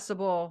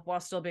accessible while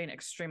still being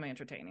extremely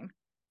entertaining.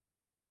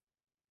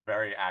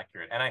 Very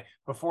accurate. And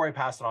before I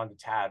pass it on to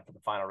Tad for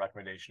the final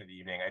recommendation of the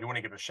evening, I do want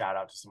to give a shout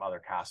out to some other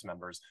cast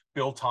members.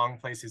 Bill Tong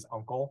plays his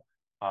uncle.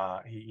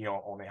 He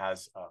only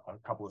has a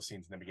couple of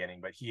scenes in the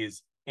beginning, but he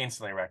is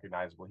instantly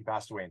recognizable. He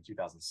passed away in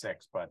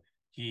 2006, but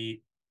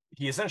he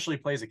essentially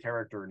plays a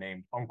character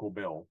named Uncle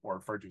Bill, or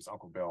referred to as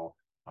Uncle Bill,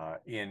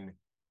 in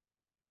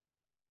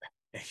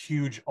a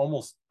huge,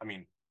 almost, I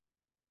mean,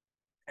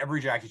 every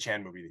Jackie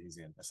Chan movie that he's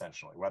in,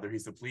 essentially. Whether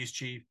he's the police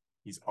chief,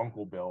 he's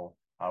Uncle Bill.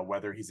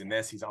 Whether he's in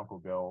this, he's Uncle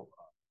Bill.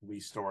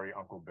 Police Story,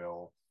 Uncle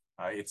Bill.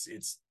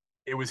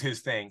 It was his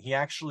thing. He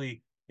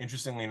actually,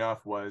 interestingly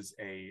enough, was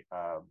a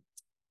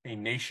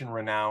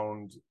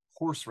nation-renowned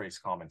horse race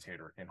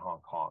commentator in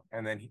Hong Kong,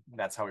 and then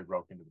that's how he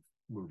broke into the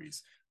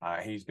movies.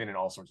 He's been in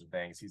all sorts of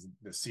things. He's in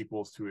the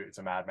sequels to It's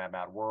a Mad, Mad,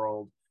 Mad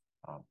World,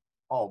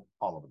 all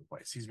over the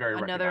place. He's very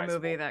another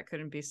movie that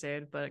couldn't be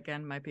saved, but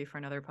again, might be for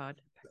another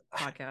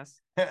podcast.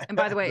 And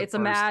by the way, it's a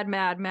mad,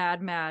 mad,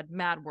 mad, mad,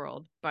 mad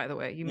world. By the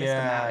way, you missed a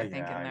mad, I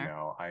think, in there.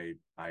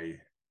 I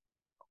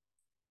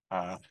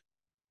know.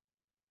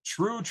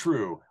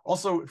 True.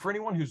 Also, for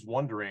anyone who's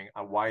wondering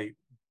why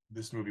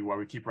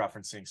we keep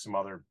referencing some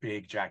other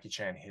big Jackie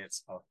Chan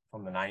hits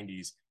from the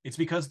 90s, it's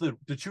because the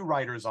two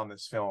writers on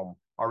this film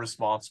are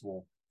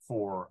responsible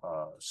for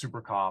Super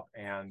Cop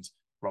and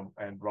Rumble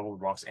in the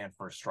Bronx and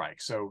First Strike.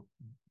 So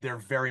they're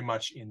very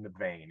much in the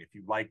vein. If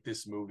you like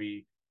this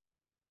movie,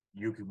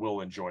 you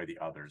will enjoy the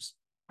others.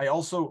 I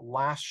also,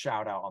 last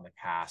shout out on the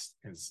cast,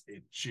 because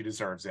she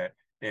deserves it,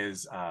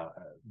 is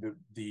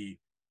the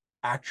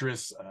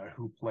actress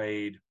who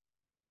played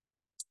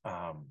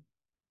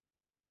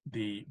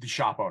the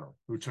shop owner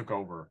who took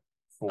over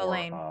for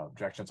Elaine.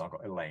 Jackie Chan's uncle,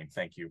 Elaine.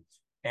 Thank you.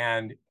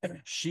 And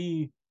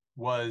she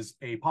was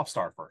a pop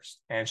star first,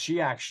 and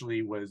she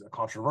actually was a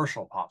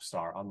controversial pop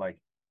star. Unlike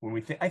when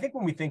we think, I think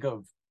when we think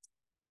of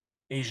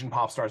Asian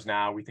pop stars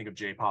now, we think of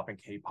J-pop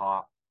and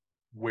K-pop,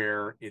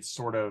 where it's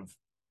sort of,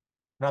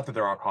 not that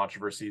there aren't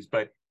controversies,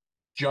 but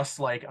just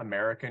like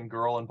American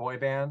girl and boy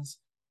bands,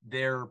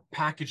 they're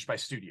packaged by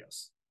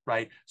studios,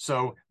 right?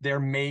 So they're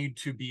made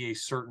to be a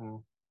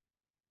certain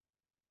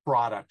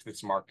product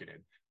that's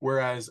marketed.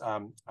 Whereas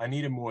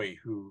Anita Mui,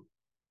 who,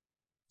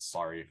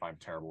 sorry if I'm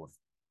terrible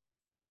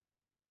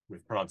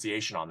with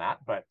pronunciation on that,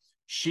 but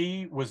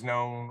she was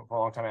known for a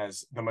long time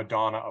as the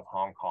Madonna of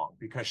Hong Kong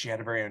because she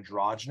had a very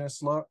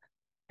androgynous look,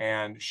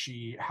 and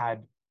she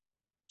had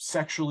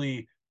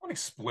sexually, not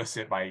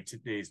explicit by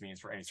today's means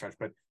for any stretch,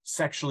 but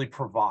sexually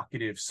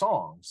provocative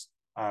songs,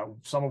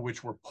 some of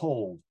which were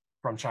pulled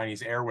from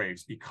Chinese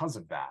airwaves because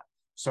of that.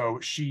 So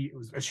she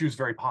was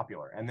very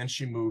popular, and then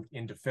she moved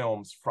into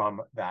films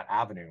from that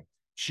avenue.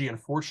 She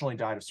unfortunately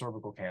died of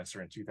cervical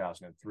cancer in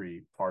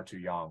 2003, far too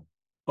young,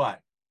 but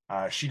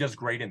she does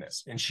great in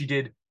this. And she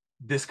did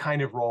this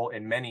kind of role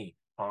in many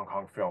Hong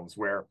Kong films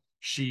where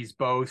she's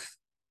both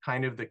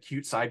kind of the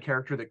cute side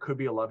character that could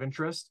be a love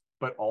interest,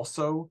 but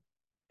also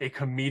a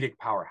comedic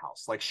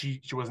powerhouse. Like she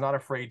was not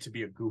afraid to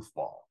be a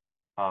goofball.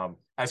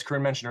 As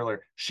Corinne mentioned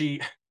earlier,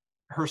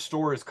 her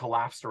store is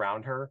collapsed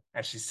around her,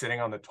 and she's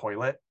sitting on the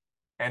toilet,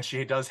 and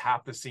she does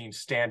half the scene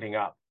standing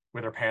up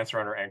with her pants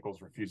around her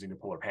ankles, refusing to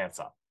pull her pants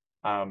up.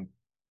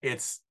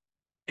 It's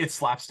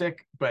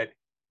slapstick, but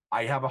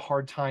I have a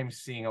hard time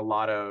seeing a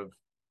lot of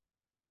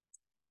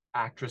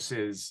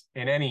actresses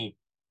in any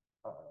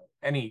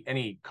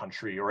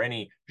country or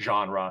any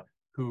genre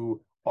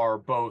who are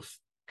both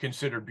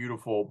considered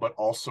beautiful but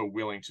also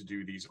willing to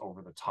do these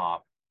over the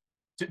top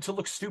to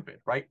look stupid,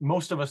 right?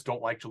 Most of us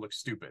don't like to look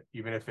stupid,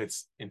 even if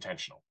it's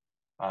intentional.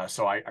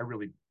 So I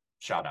really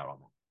shout out on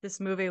that. This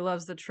movie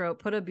loves the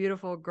trope. Put a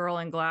beautiful girl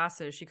in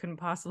glasses. She couldn't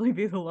possibly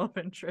be the love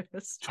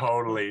interest.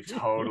 Totally.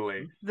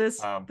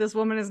 This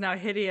woman is now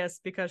hideous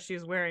because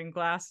she's wearing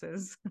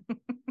glasses.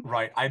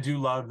 Right. I do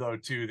love though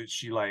too that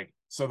she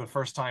so the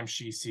first time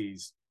she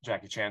sees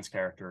Jackie Chan's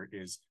character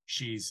is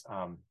she's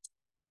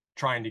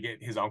trying to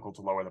get his uncle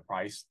to lower the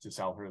price to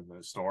sell her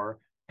the store,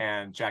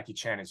 and Jackie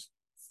Chan is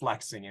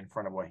flexing in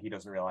front of what he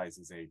doesn't realize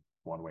is a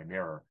one-way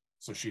mirror.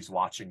 So she's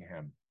watching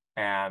him,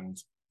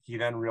 and he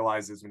then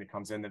realizes when he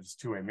comes in that it's a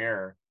two-way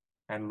mirror,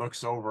 and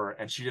looks over,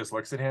 and she just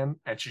looks at him,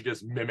 and she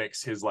just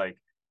mimics his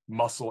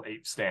muscle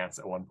ape stance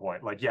at one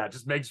point.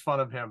 Just makes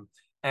fun of him,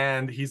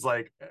 and he's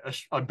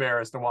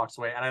embarrassed and walks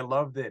away. And I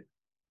love that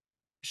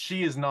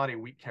she is not a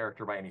weak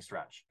character by any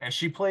stretch, and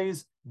she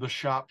plays the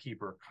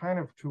shopkeeper kind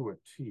of to a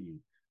T.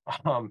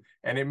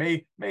 And it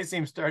may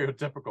seem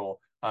stereotypical,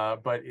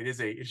 but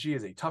she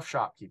is a tough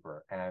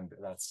shopkeeper, and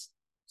that's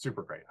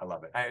super great. I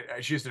love it.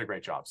 She just did a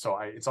great job. So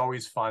it's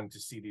always fun to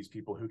see these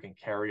people who can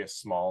carry a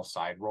small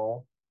side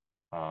role,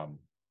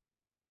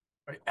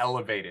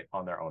 elevate it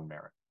on their own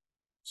merit.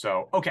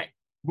 So, okay,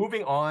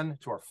 moving on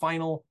to our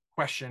final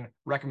question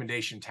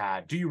recommendation.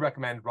 Tad, do you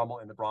recommend Rumble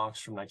in the Bronx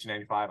from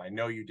 1995? I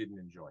know you didn't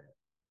enjoy it.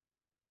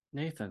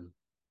 Nathan,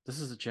 this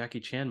is a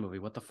Jackie Chan movie.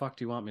 What the fuck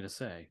do you want me to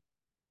say?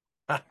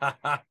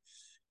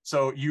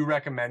 So you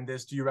recommend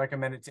this? Do you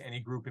recommend it to any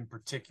group in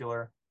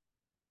particular?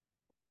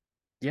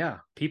 Yeah,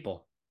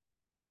 people.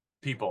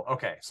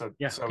 Okay, so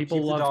yeah, so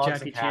people love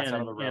Jackie Chan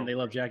and they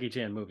love Jackie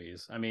Chan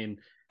movies. I mean,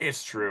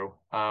 it's true.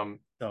 So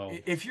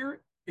if you're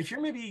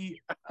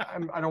maybe,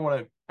 I don't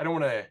want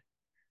to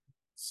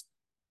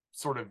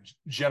sort of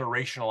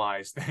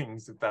generationalize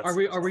things. If that's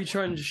are we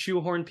trying to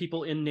shoehorn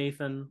people in,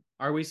 Nathan?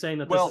 Are we saying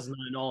that this is not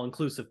an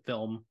all-inclusive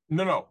film?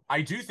 No,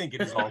 I do think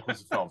it is an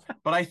all-inclusive film,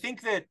 but I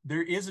think that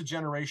there is a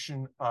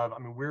generation of,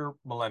 we're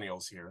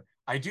millennials here.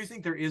 I do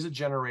think there is a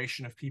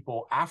generation of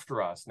people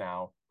after us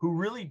now who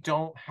really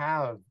don't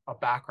have a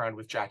background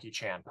with Jackie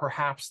Chan.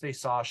 Perhaps they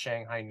saw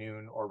Shanghai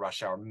Noon or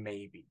Rush Hour,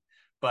 maybe,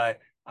 but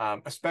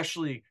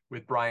especially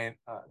with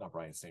not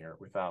Bryan Singer,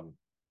 with I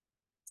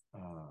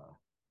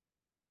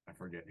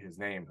forget his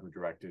name, who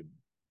directed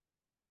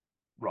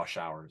Rush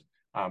Hours.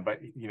 But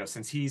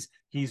since he's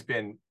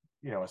been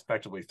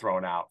effectively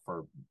thrown out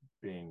for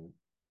being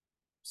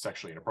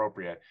sexually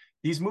inappropriate,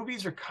 these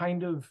movies are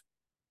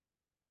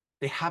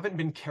they haven't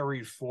been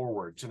carried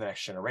forward to the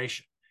next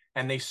generation,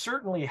 and they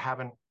certainly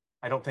haven't,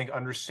 I don't think,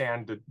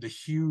 understand the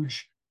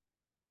huge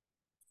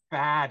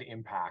bad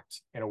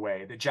impact in a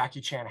way that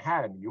Jackie Chan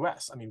had in the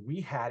US.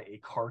 We had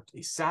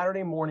a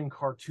Saturday morning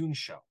cartoon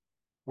show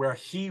where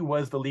he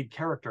was the lead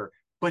character,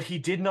 but he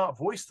did not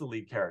voice the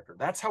lead character.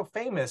 That's how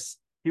famous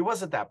he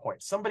was at that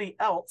point. Somebody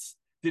else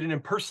did an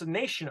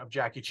impersonation of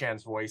Jackie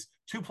Chan's voice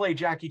to play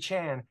Jackie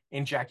Chan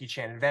in Jackie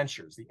Chan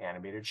Adventures, the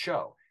animated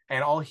show.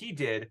 And all he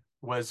did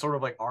was sort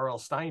of like R.L.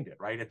 Stine did,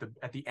 right?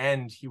 At the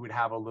end, he would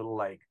have a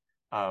little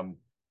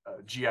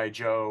G.I.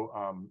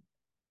 Joe,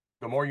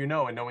 the more you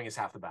know and knowing is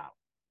half the battle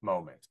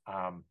moment,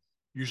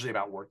 usually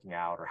about working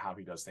out or how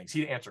he does things.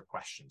 He'd answer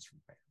questions from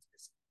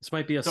fans. This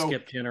might be a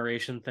skip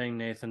generation thing,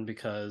 Nathan,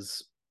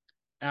 because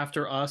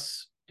after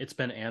us, it's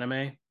been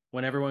anime.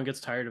 when everyone gets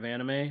tired of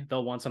anime,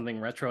 they'll want something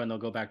retro and they'll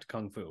go back to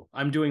Kung Fu.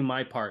 I'm doing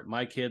my part.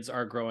 My kids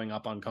are growing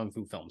up on Kung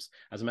Fu films.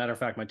 As a matter of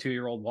fact, my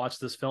 2-year-old watched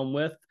this film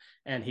with,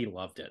 and he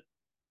loved it.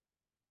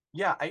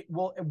 Yeah,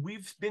 well,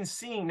 we've been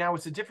seeing now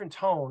it's a different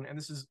tone, and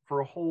this is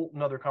for a whole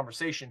nother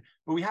conversation,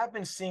 but we have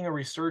been seeing a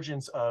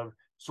resurgence of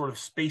sort of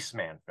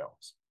spaceman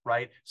films,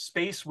 right?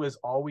 Space was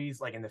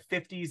always like in the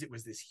 50s, it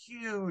was this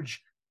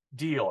huge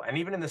deal. And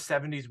even in the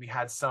 70s, we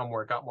had some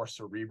where it got more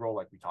cerebral,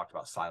 like we talked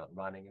about Silent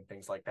Running and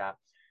things like that.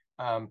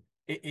 And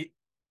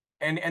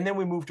then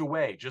we moved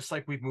away, just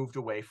like we've moved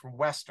away from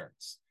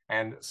Westerns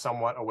and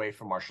somewhat away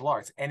from martial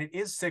arts. And it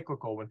is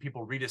cyclical when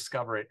people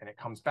rediscover it and it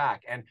comes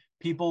back. And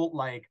people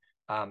like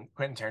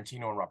Quentin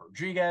Tarantino and Robert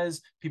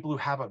Rodriguez, people who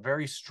have a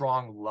very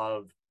strong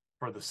love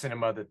for the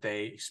cinema that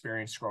they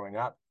experienced growing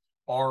up,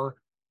 are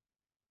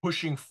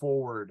pushing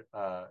forward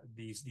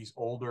these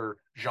older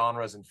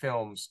genres and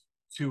films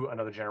to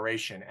another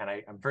generation. And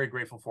I'm very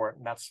grateful for it.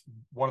 And that's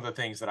one of the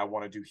things that I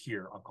want to do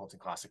here on Cult and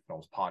Classic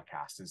Films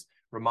podcast, is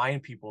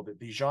remind people that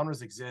these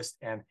genres exist.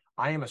 And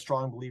I am a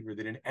strong believer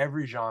that in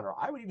every genre,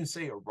 I would even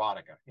say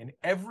erotica, in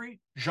every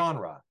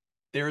genre,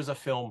 there is a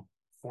film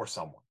for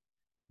someone.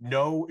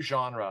 No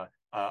genre,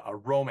 a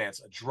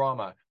romance, a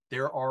drama,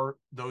 there are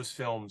those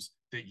films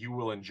that you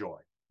will enjoy.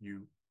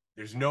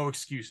 There's no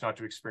excuse not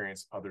to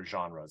experience other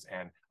genres.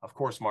 And of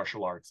course,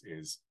 martial arts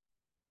is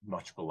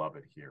much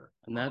beloved here.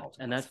 And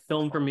that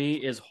film for me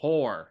is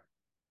horror.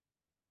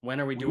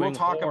 When are we doing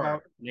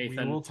horror,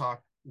 Nathan?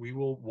 We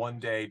will one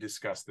day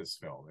discuss this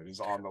film. It is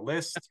on the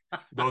list.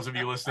 Those of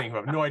you listening who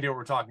have no idea what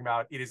we're talking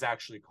about, it is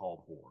actually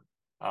called Horde.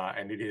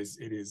 And it is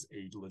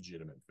a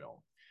legitimate film.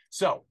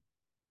 So,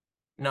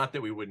 not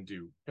that we wouldn't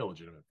do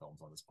illegitimate films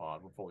on this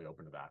pod. We're fully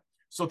open to that.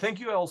 So thank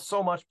you all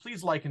so much.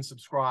 Please like and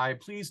subscribe.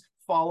 Please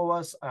follow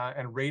us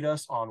and rate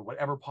us on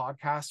whatever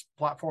podcast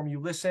platform you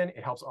listen.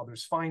 It helps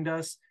others find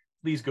us.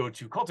 Please go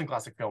to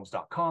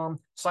cultandclassicfilms.com.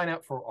 Sign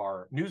up for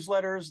our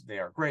newsletters. They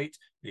are great.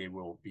 They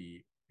will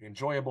be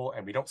enjoyable,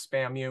 and we don't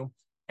spam you.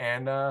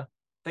 And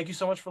thank you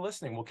so much for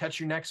listening. We'll catch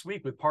you next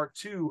week with part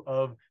 2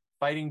 of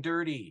Fighting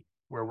Dirty,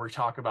 where we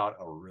talk about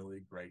a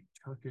really great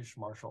Turkish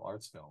martial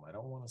arts film. I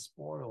don't want to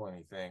spoil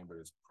anything, but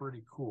it's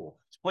pretty cool.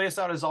 To play us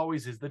out, as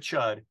always, is The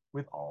Chud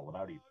with All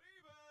About Evil.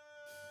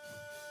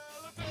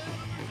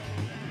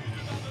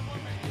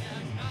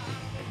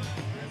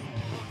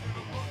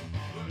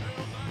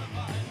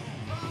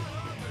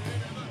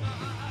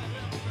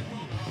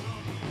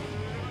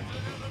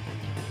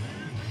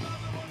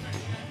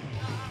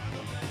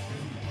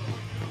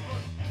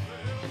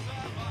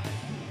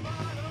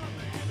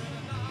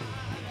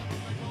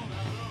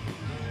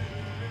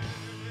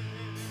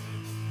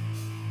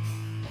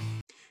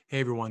 Hey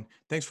everyone,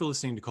 thanks for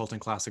listening to Cult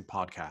and Classic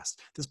Podcast.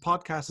 This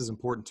podcast is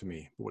important to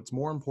me, but what's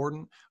more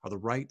important are the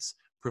rights,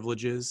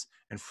 privileges,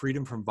 and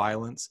freedom from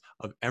violence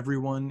of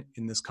everyone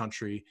in this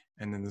country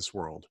and in this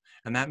world.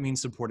 And that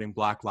means supporting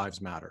Black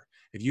Lives Matter.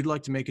 If you'd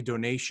like to make a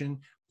donation,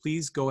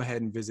 please go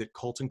ahead and visit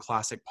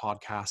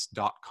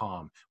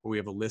cultandclassicpodcast.com, where we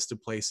have a list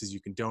of places you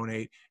can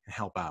donate and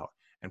help out.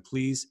 And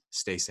please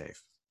stay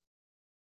safe.